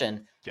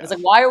possession. Yes. It's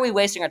like, why are we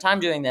wasting our time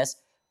doing this?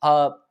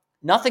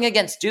 Nothing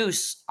against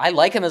Deuce. I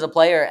like him as a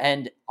player,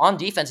 and on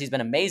defense, he's been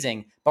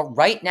amazing. But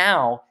right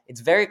now, it's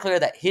very clear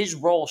that his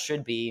role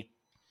should be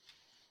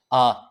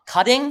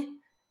cutting,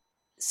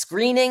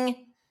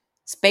 screening,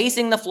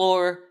 spacing the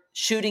floor,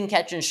 shooting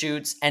catch and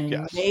shoots,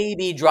 and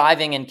maybe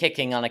driving and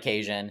kicking on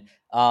occasion.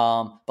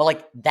 But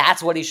like,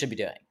 that's what he should be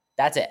doing.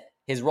 That's it.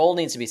 His role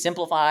needs to be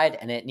simplified,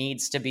 and it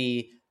needs to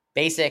be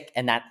basic,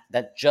 and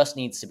that just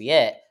needs to be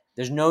it.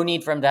 There's no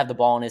need for him to have the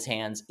ball in his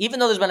hands, even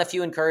though there's been a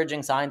few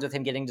encouraging signs with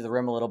him getting to the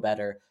rim a little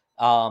better.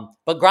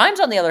 But Grimes,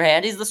 on the other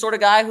hand, he's the sort of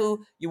guy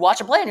who you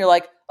watch him play and you're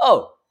like,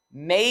 oh,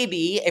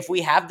 maybe if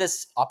we have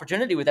this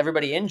opportunity with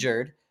everybody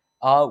injured,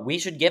 we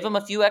should give him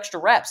a few extra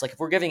reps. Like if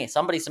we're giving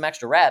somebody some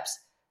extra reps,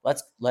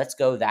 let's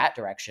go that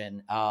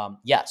direction.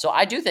 So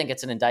I do think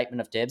it's an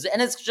indictment of Tibbs,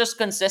 and it's just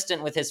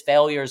consistent with his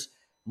failures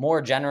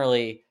more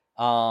generally.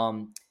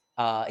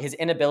 His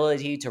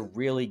inability to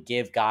really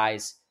give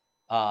guys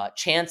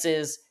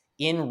chances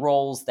in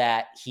roles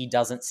that he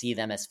doesn't see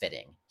them as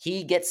fitting.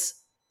 He gets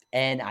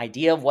an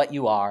idea of what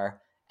you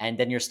are, and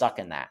then you're stuck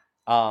in that.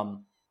 Although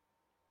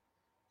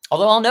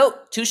I'll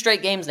note 2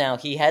 straight games now,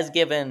 he has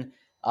given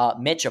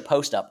Mitch a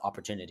post-up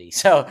opportunity.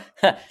 So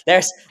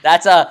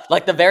that's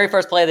like the very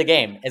first play of the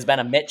game has been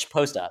a Mitch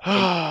post-up.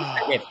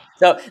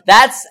 So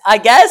that's, I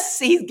guess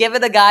he's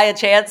given a guy a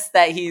chance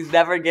that he's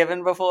never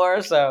given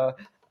before. So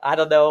I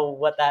don't know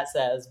what that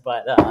says,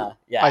 but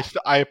yeah.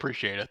 I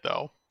appreciate it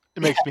though.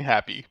 It makes me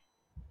happy.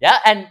 Yeah,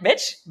 and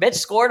Mitch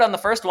scored on the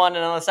first one,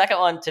 and on the second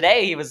one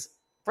today, he was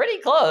pretty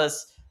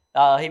close.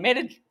 He made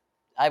it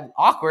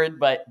awkward,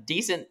 but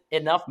decent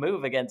enough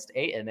move against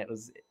Ayton. It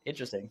was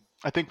interesting.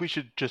 I think we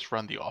should just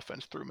run the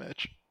offense through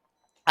Mitch.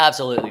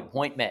 Absolutely.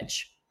 Point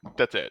Mitch.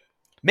 That's it.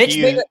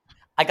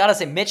 I got to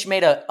say, Mitch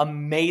made an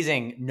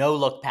amazing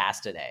no-look pass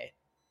today.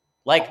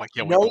 Like,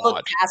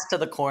 no-look pass to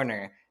the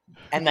corner,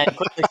 and then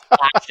quickly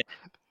splash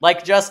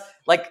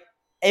it.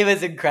 It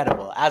was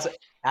incredible.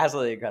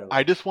 Absolutely incredible.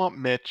 I just want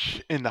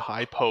Mitch in the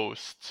high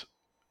post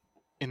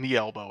in the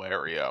elbow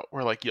area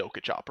where like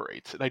Jokic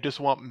operates. And I just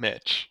want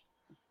Mitch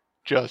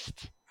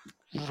just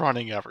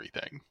running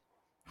everything.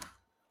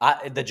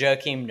 The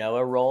Joakim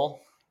Noah role.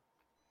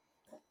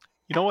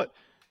 You know what?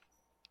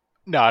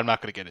 No, I'm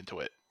not going to get into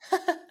it.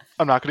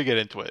 I'm not going to get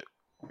into it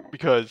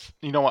because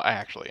you know what? I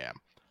actually am.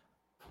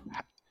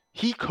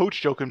 He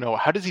coached Joakim Noah.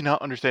 How does he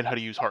not understand how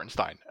to use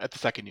Hartenstein at the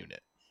second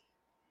unit?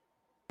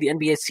 The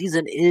NBA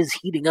season is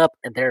heating up,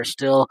 and there are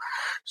still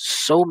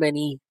so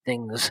many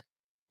things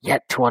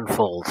yet to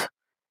unfold.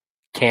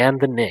 Can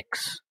the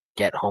Knicks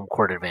get home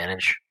court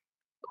advantage?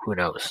 Who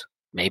knows?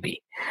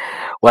 Maybe.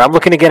 When I'm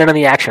looking to get in on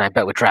the action, I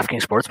bet with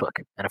DraftKings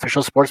Sportsbook, an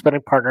official sports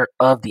betting partner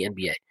of the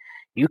NBA.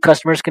 New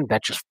customers can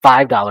bet just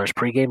 $5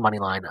 pregame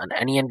moneyline on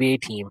any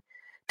NBA team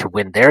to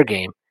win their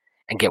game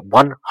and get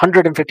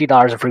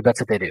 $150 in free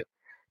bets if they do.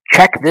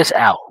 Check this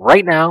out.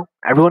 Right now,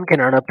 everyone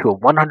can earn up to a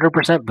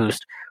 100%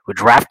 boost with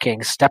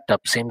DraftKings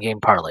stepped-up same-game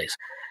parlays.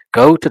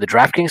 Go to the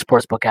DraftKings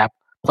Sportsbook app,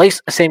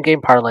 place a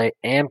same-game parlay,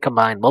 and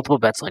combine multiple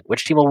bets like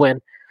which team will win,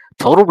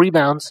 total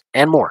rebounds,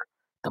 and more.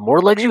 The more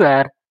legs you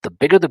add, the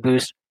bigger the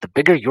boost, the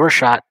bigger your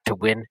shot to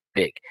win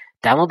big.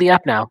 Download the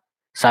app now,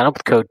 sign up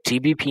with code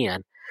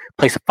TBPN,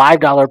 place a $5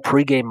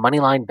 pregame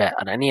moneyline bet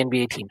on any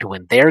NBA team to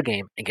win their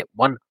game, and get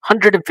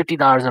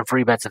 $150 in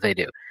free bets if they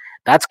do.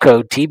 That's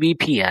code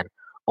TBPN.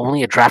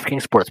 Only at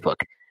DraftKings Sportsbook.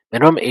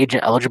 Minimum age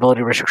and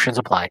eligibility restrictions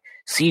apply.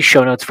 See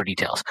show notes for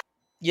details.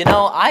 You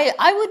know,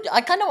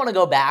 I kind of want to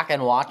go back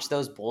and watch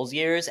those Bulls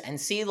years and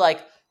see, like,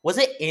 was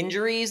it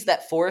injuries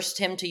that forced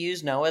him to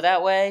use Noah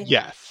that way?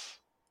 Yes.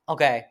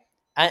 Okay.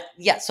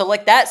 Yeah, so,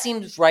 like, that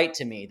seems right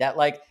to me. That,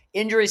 like,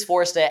 injuries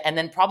forced it, and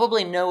then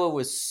probably Noah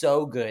was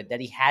so good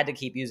that he had to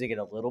keep using it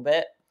a little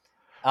bit.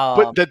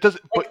 But that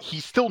doesn't. But he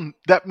still.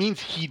 That means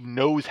he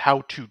knows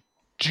how to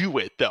do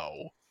it,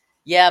 though.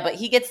 Yeah, but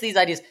he gets these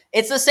ideas.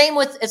 It's the same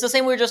we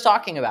were just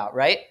talking about,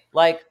 right?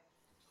 Like,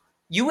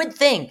 you would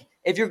think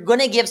if you're going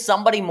to give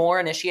somebody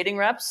more initiating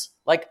reps,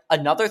 like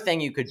another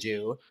thing you could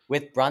do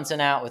with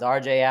Brunson out, with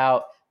RJ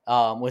out,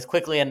 with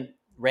Quickly and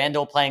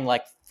Randall playing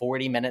like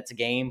 40 minutes a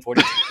game,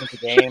 42 minutes a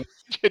game.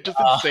 Just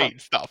insane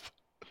stuff.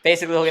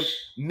 Basically,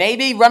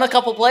 maybe run a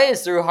couple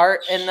plays through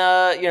Hart in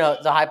the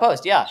high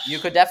post. Yeah, you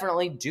could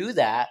definitely do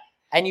that,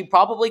 and you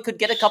probably could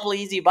get a couple of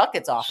easy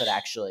buckets off it,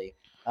 actually.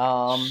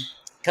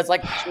 Because,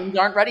 like, teams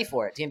aren't ready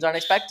for it. Teams aren't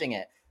expecting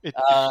it. It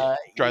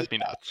drives me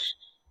nuts.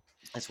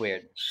 It's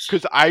weird.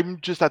 Because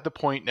I'm just at the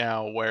point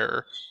now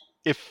where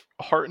if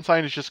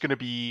Hartenstein is just going to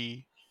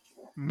be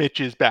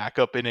Mitch's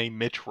backup in a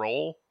Mitch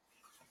role,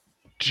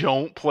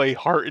 don't play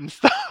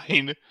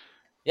Hartenstein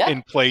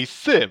and play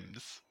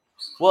Sims.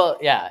 Well,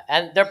 yeah,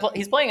 and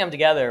he's playing them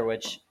together,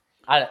 which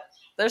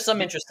there's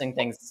some interesting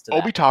things to that.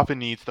 Obi Toppin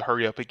needs to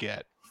hurry up and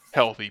get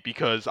healthy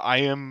because I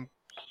am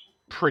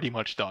pretty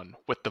much done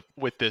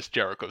with this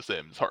Jericho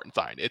Sims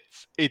Hartenstein.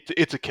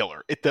 It's a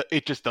killer.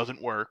 It just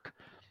doesn't work,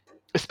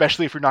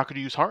 especially if you're not going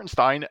to use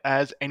Hartenstein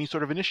as any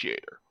sort of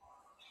initiator.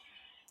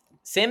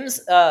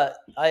 Sims,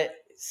 I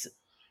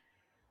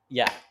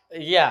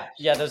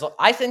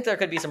think there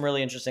could be some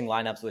really interesting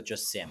lineups with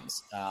just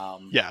Sims.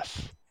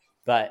 Yes,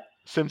 but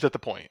Sims at the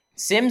point.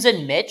 Sims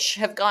and Mitch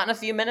have gotten a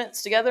few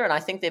minutes together, and I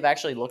think they've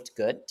actually looked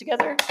good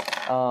together.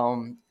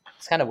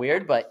 It's kind of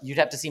weird, but you'd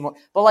have to see more.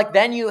 But like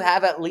then you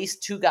have at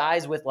least two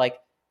guys with like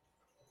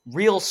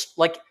real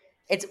like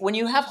it's when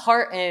you have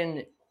Hart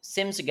and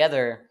Sims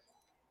together.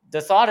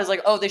 The thought is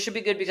like, oh, they should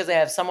be good because they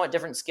have somewhat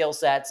different skill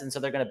sets, and so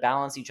they're going to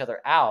balance each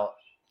other out.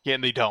 Yeah,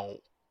 and they don't.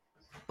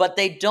 But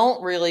they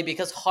don't really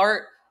because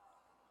Hart,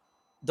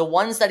 the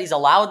ones that he's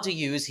allowed to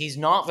use, he's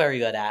not very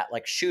good at,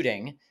 like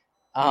shooting.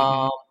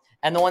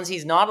 and the ones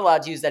he's not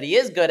allowed to use that he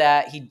is good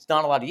at, he's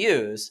not allowed to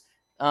use.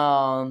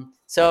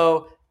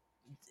 So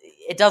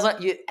it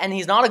doesn't, and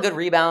he's not a good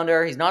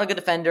rebounder. He's not a good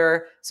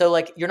defender. So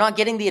like you're not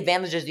getting the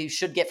advantages you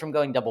should get from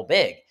going double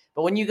big.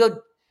 But when you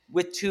go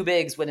with two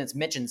bigs, when it's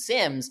Mitch and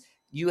Sims,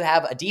 you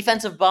have a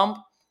defensive bump,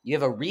 you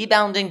have a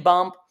rebounding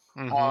bump,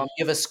 you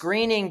have a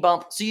screening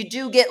bump. So you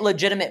do get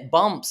legitimate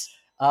bumps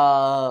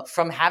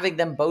from having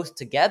them both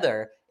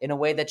together in a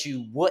way that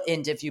you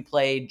wouldn't if you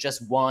played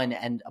just one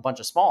and a bunch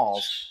of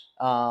smalls,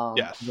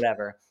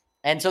 whatever.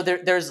 And so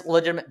there's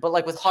legitimate, but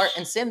like with Hart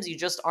and Sims, you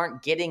just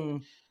aren't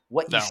getting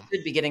what you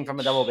should be getting from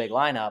a double big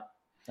lineup.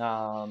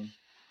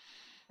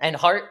 And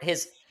Hart,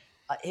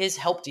 his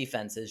help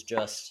defense is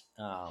just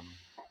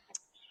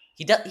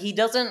he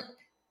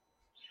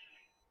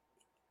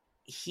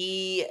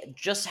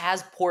just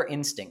has poor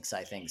instincts,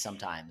 I think,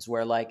 sometimes,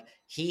 where like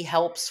he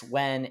helps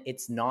when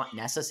it's not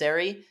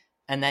necessary,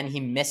 and then he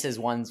misses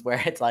ones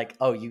where it's like,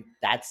 oh,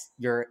 that's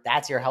your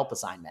help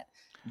assignment.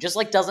 Just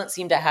like doesn't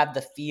seem to have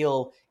the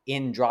feel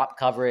in drop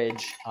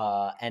coverage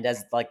and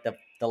as like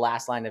the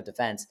last line of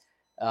defense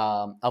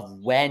of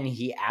when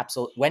he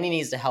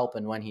needs to help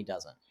and when he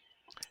doesn't.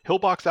 He'll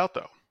box out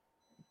though.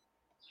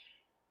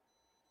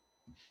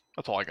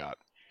 That's all I got.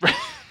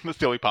 That's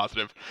the only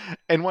positive.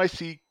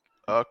 NYC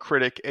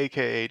critic,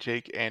 aka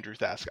Jake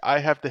Andrews, asks, I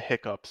have the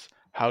hiccups.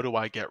 How do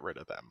I get rid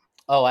of them?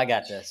 Oh, I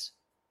got this.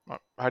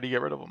 How do you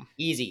get rid of them?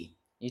 Easy.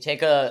 You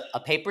take a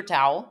paper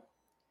towel,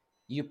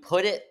 you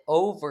put it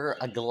over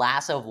a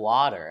glass of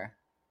water.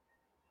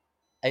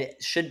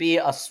 It should be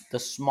the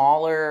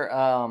smaller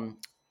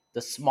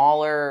the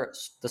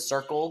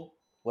circle.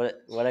 I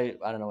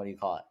don't know what do you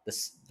call it.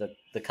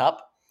 The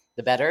cup,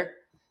 the better.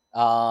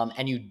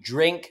 And you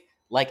drink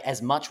like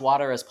as much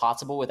water as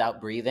possible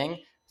without breathing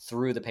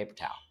through the paper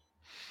towel.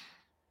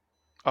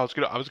 I was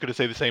gonna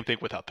say the same thing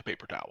without the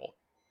paper towel.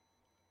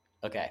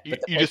 Okay, You, but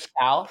the you paper just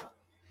towel.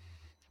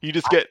 You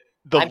just get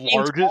the I'm being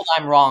largest. told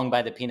I'm wrong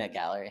by the peanut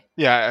gallery.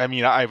 Yeah, I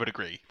mean, I would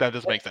agree. That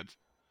does make sense.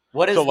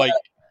 What is so like?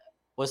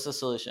 What's the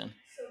solution?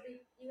 So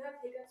you have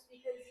hiccups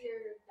because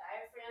your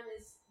diaphragm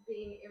is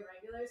being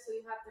irregular, so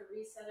you have to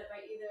reset it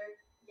by either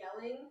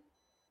yelling,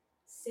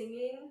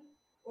 singing,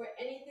 or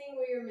anything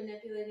where you're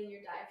manipulating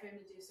your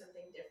diaphragm to do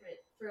something different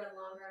for a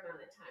longer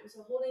amount of time.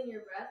 So holding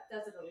your breath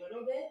does it a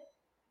little bit,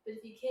 but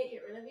if you can't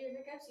get rid of your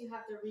hiccups, you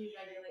have to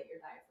re-regulate your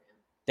diaphragm.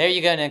 There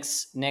you go,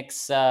 Knicks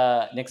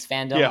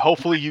fandom. Yeah,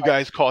 hopefully you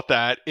guys caught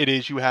that. It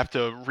is you have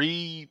to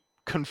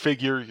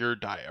reconfigure your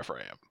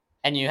diaphragm.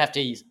 And you have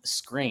to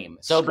scream.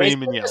 So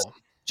scream and yell.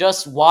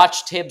 Just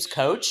watch Tibbs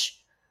coach,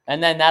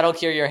 and then that'll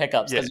cure your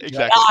hiccups. Yeah,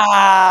 exactly.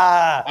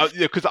 Like,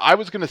 because I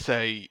was gonna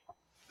say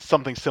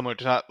something similar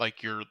to not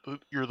like your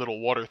little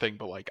water thing,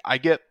 but like I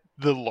get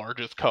the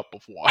largest cup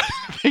of water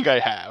thing I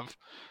have,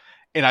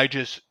 and I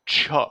just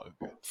chug.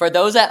 For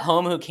those at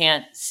home who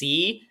can't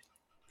see,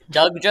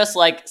 Doug just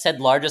like said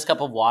largest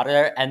cup of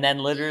water, and then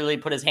literally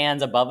put his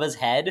hands above his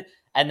head,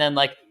 and then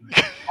like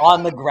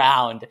on the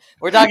ground.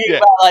 We're talking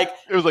about like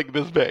it was like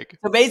this big.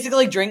 So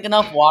basically, drink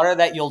enough water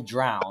that you'll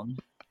drown.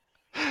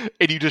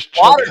 And you just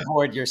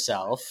waterboard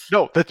yourself.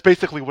 No, that's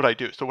basically what I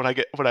do. So when I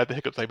have the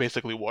hiccups, I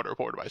basically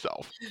waterboard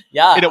myself.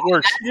 Yeah, and it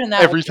works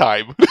every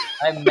time.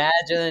 I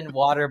imagine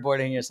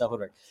waterboarding yourself would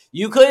work.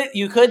 You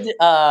could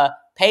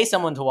pay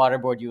someone to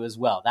waterboard you as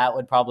well. That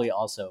would probably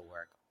also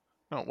work.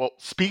 Oh, well,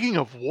 speaking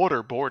of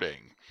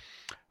waterboarding,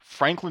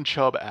 Franklin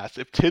Chubb asks,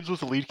 if Tibbs was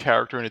the lead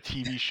character in a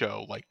TV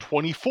show like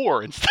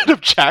 24 instead of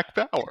Jack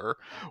Bauer,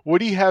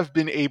 would he have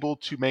been able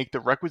to make the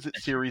requisite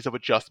series of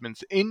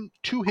adjustments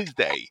into his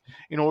day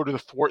in order to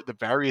thwart the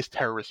various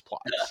terrorist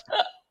plots?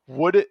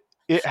 Would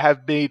it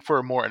have made for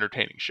a more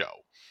entertaining show?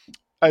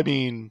 I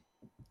mean,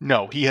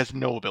 no, he has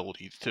no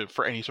abilities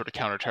for any sort of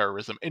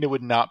counterterrorism, and it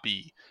would not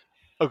be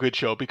a good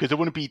show because it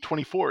wouldn't be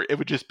 24. It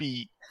would just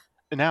be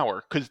an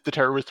hour because the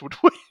terrorists would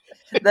win.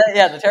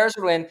 The terrorists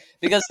would win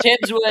because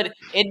Tibbs would.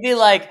 It'd be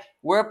like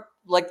we're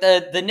like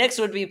the Knicks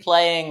would be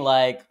playing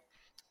like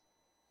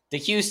the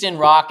Houston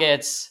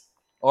Rockets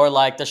or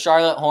like the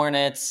Charlotte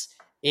Hornets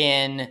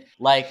in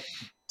like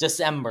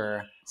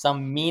December,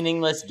 some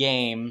meaningless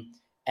game,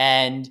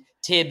 and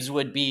Tibbs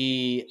would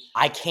be.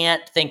 I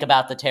can't think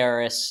about the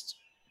terrorist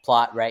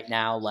plot right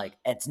now. Like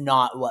it's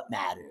not what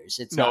matters.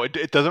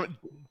 It doesn't.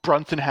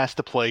 Brunson has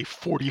to play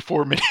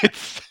 44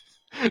 minutes.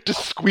 To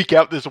squeak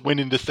out this win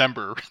in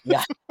December.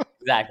 Yeah,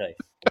 exactly.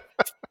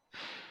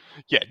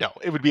 Yeah, no,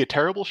 it would be a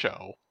terrible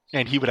show,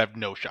 and he would have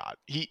no shot.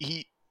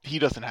 He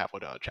doesn't have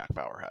what Jack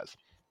Bauer has.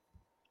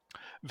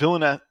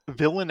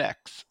 Villain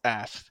X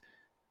asks,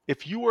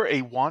 if you were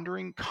a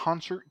wandering,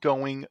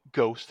 concert-going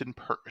ghost in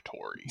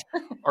purgatory,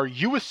 are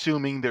you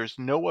assuming there's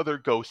no other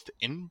ghost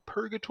in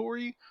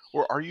purgatory,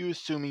 or are you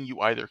assuming you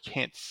either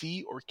can't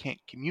see or can't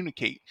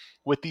communicate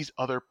with these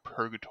other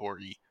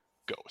purgatory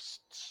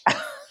ghosts?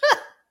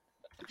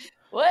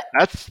 What?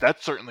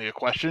 That's certainly a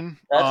question.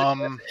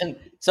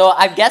 So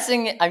I'm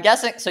guessing.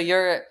 So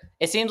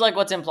it seems like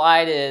what's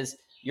implied is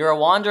you're a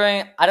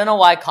wandering. I don't know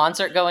why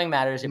concert going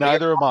matters.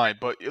 Neither am I,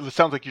 but it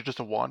sounds like you're just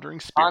a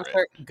wandering spirit.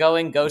 Concert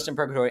going ghost in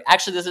purgatory.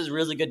 Actually, this is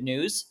really good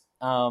news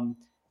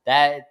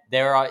that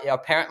there are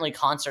apparently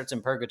concerts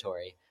in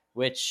purgatory,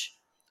 which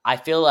I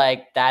feel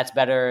like that's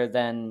better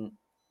than.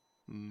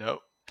 No.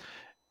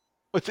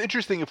 What's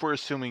interesting, if we're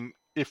assuming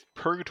if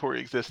purgatory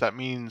exists, that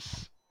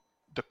means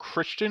the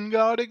Christian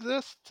God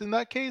exists in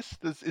that case?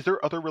 Is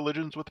there other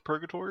religions with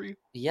purgatory?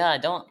 Yeah,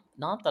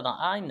 not that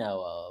I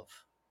know of.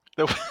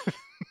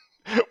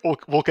 That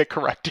we'll get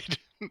corrected.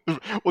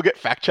 We'll get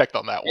fact checked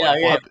on that one.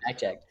 Yeah, fact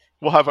checked.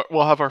 We'll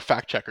have our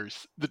fact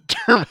checkers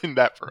determine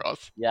that for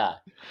us. Yeah.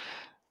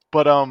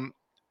 But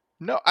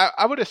no,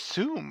 I would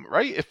assume,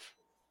 right, if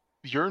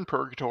you're in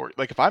purgatory,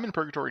 like if I'm in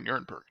purgatory and you're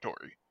in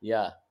purgatory,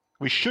 Yeah.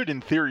 we should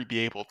in theory be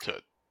able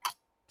to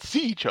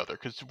see each other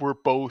because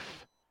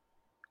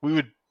we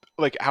would,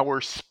 like,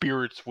 our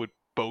spirits would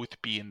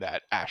both be in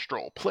that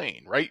astral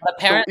plane, right? But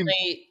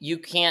apparently you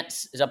can't.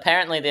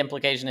 Apparently the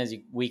implication is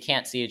we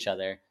can't see each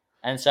other,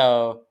 and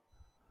so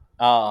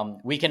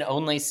we can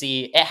only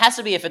see. It has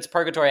to be, if it's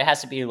purgatory, it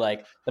has to be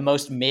like the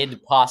most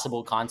mid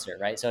possible concert,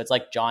 right? So it's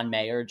like John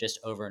Mayer just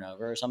over and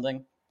over or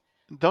something.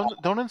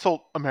 Don't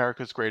insult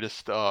America's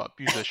greatest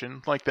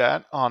musician like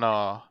that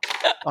on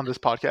this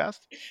podcast.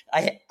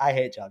 I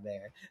hate John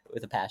Mayer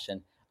with a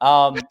passion.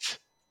 No.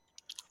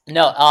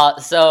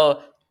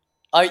 So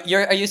are you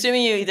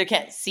assuming you either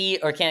can't see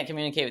or can't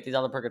communicate with these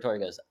other purgatory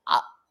ghosts?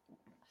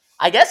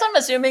 I guess I'm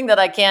assuming that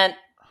I can't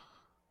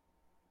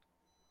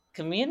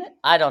communicate.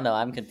 I don't know.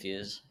 I'm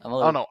confused. I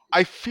don't know.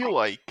 I feel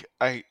like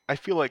I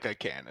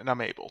can, and I'm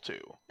able to.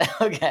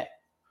 Okay.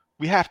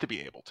 We have to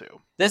be able to.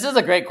 This is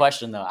a great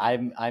question, though.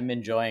 I'm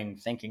enjoying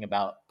thinking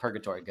about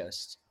purgatory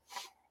ghosts.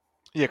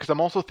 Yeah, because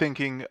I'm also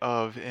thinking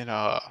of in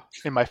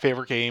my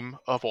favorite game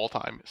of all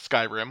time,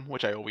 Skyrim,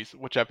 which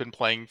I've been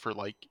playing for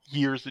like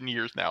years and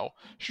years now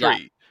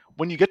straight. Yeah.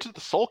 When you get to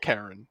the Soul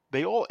Cairn,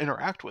 they all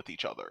interact with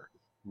each other.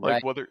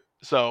 Right. Like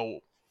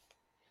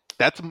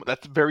that's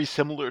very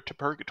similar to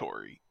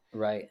purgatory.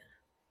 Right.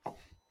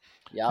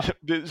 Yeah.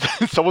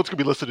 Someone's gonna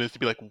be listening to this to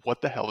be like, "What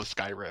the hell is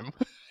Skyrim?"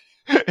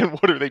 And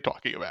what are they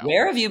talking about?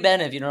 Where have you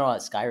been if you don't know what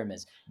Skyrim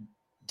is?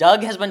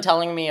 Doug has been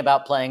telling me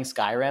about playing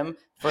Skyrim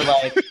for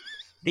like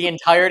the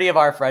entirety of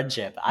our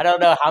friendship. I don't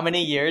know how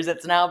many years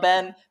it's now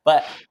been,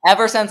 but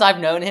ever since I've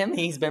known him,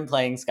 he's been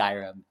playing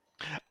Skyrim.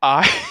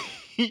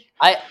 Skyrim's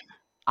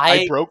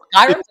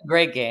a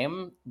great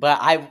game,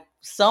 but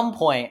some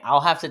point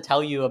I'll have to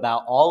tell you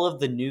about all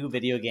of the new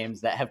video games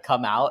that have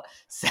come out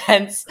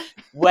since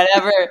when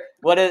did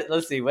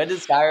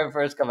Skyrim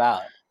first come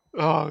out?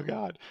 Oh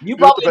God. You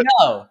probably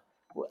know.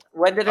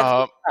 When did it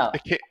come out?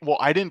 Well,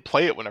 I didn't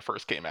play it when it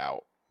first came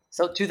out.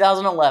 So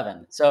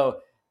 2011.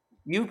 So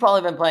you've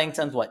probably been playing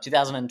since what,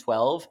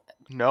 2012?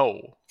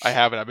 No, I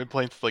haven't. I've been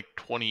playing since like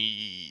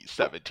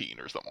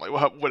 2017 or something. Like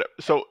whatever.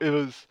 So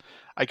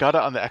I got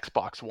it on the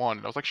Xbox One,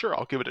 and I was like, sure,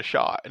 I'll give it a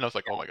shot. And I was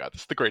like, oh my God,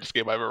 this is the greatest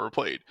game I've ever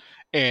played.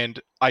 And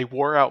I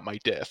wore out my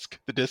disc.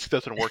 The disc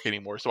doesn't work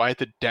anymore, so I had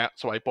to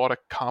so I bought a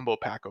combo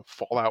pack of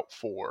Fallout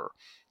 4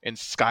 and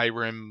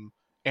Skyrim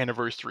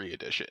Anniversary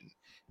Edition.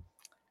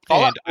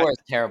 Fallout 4 is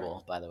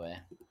terrible, by the way.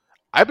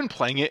 I've been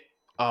playing it.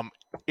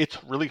 It's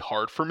really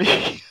hard for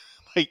me.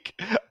 Like,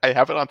 I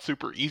have it on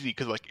super easy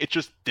because, like, it's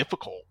just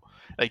difficult.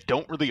 I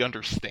don't really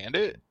understand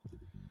it.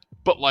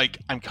 But, like,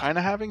 I'm kind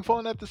of having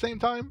fun at the same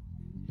time.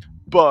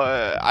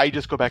 But I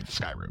just go back to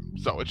Skyrim.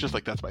 So it's just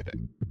like, that's my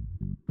thing.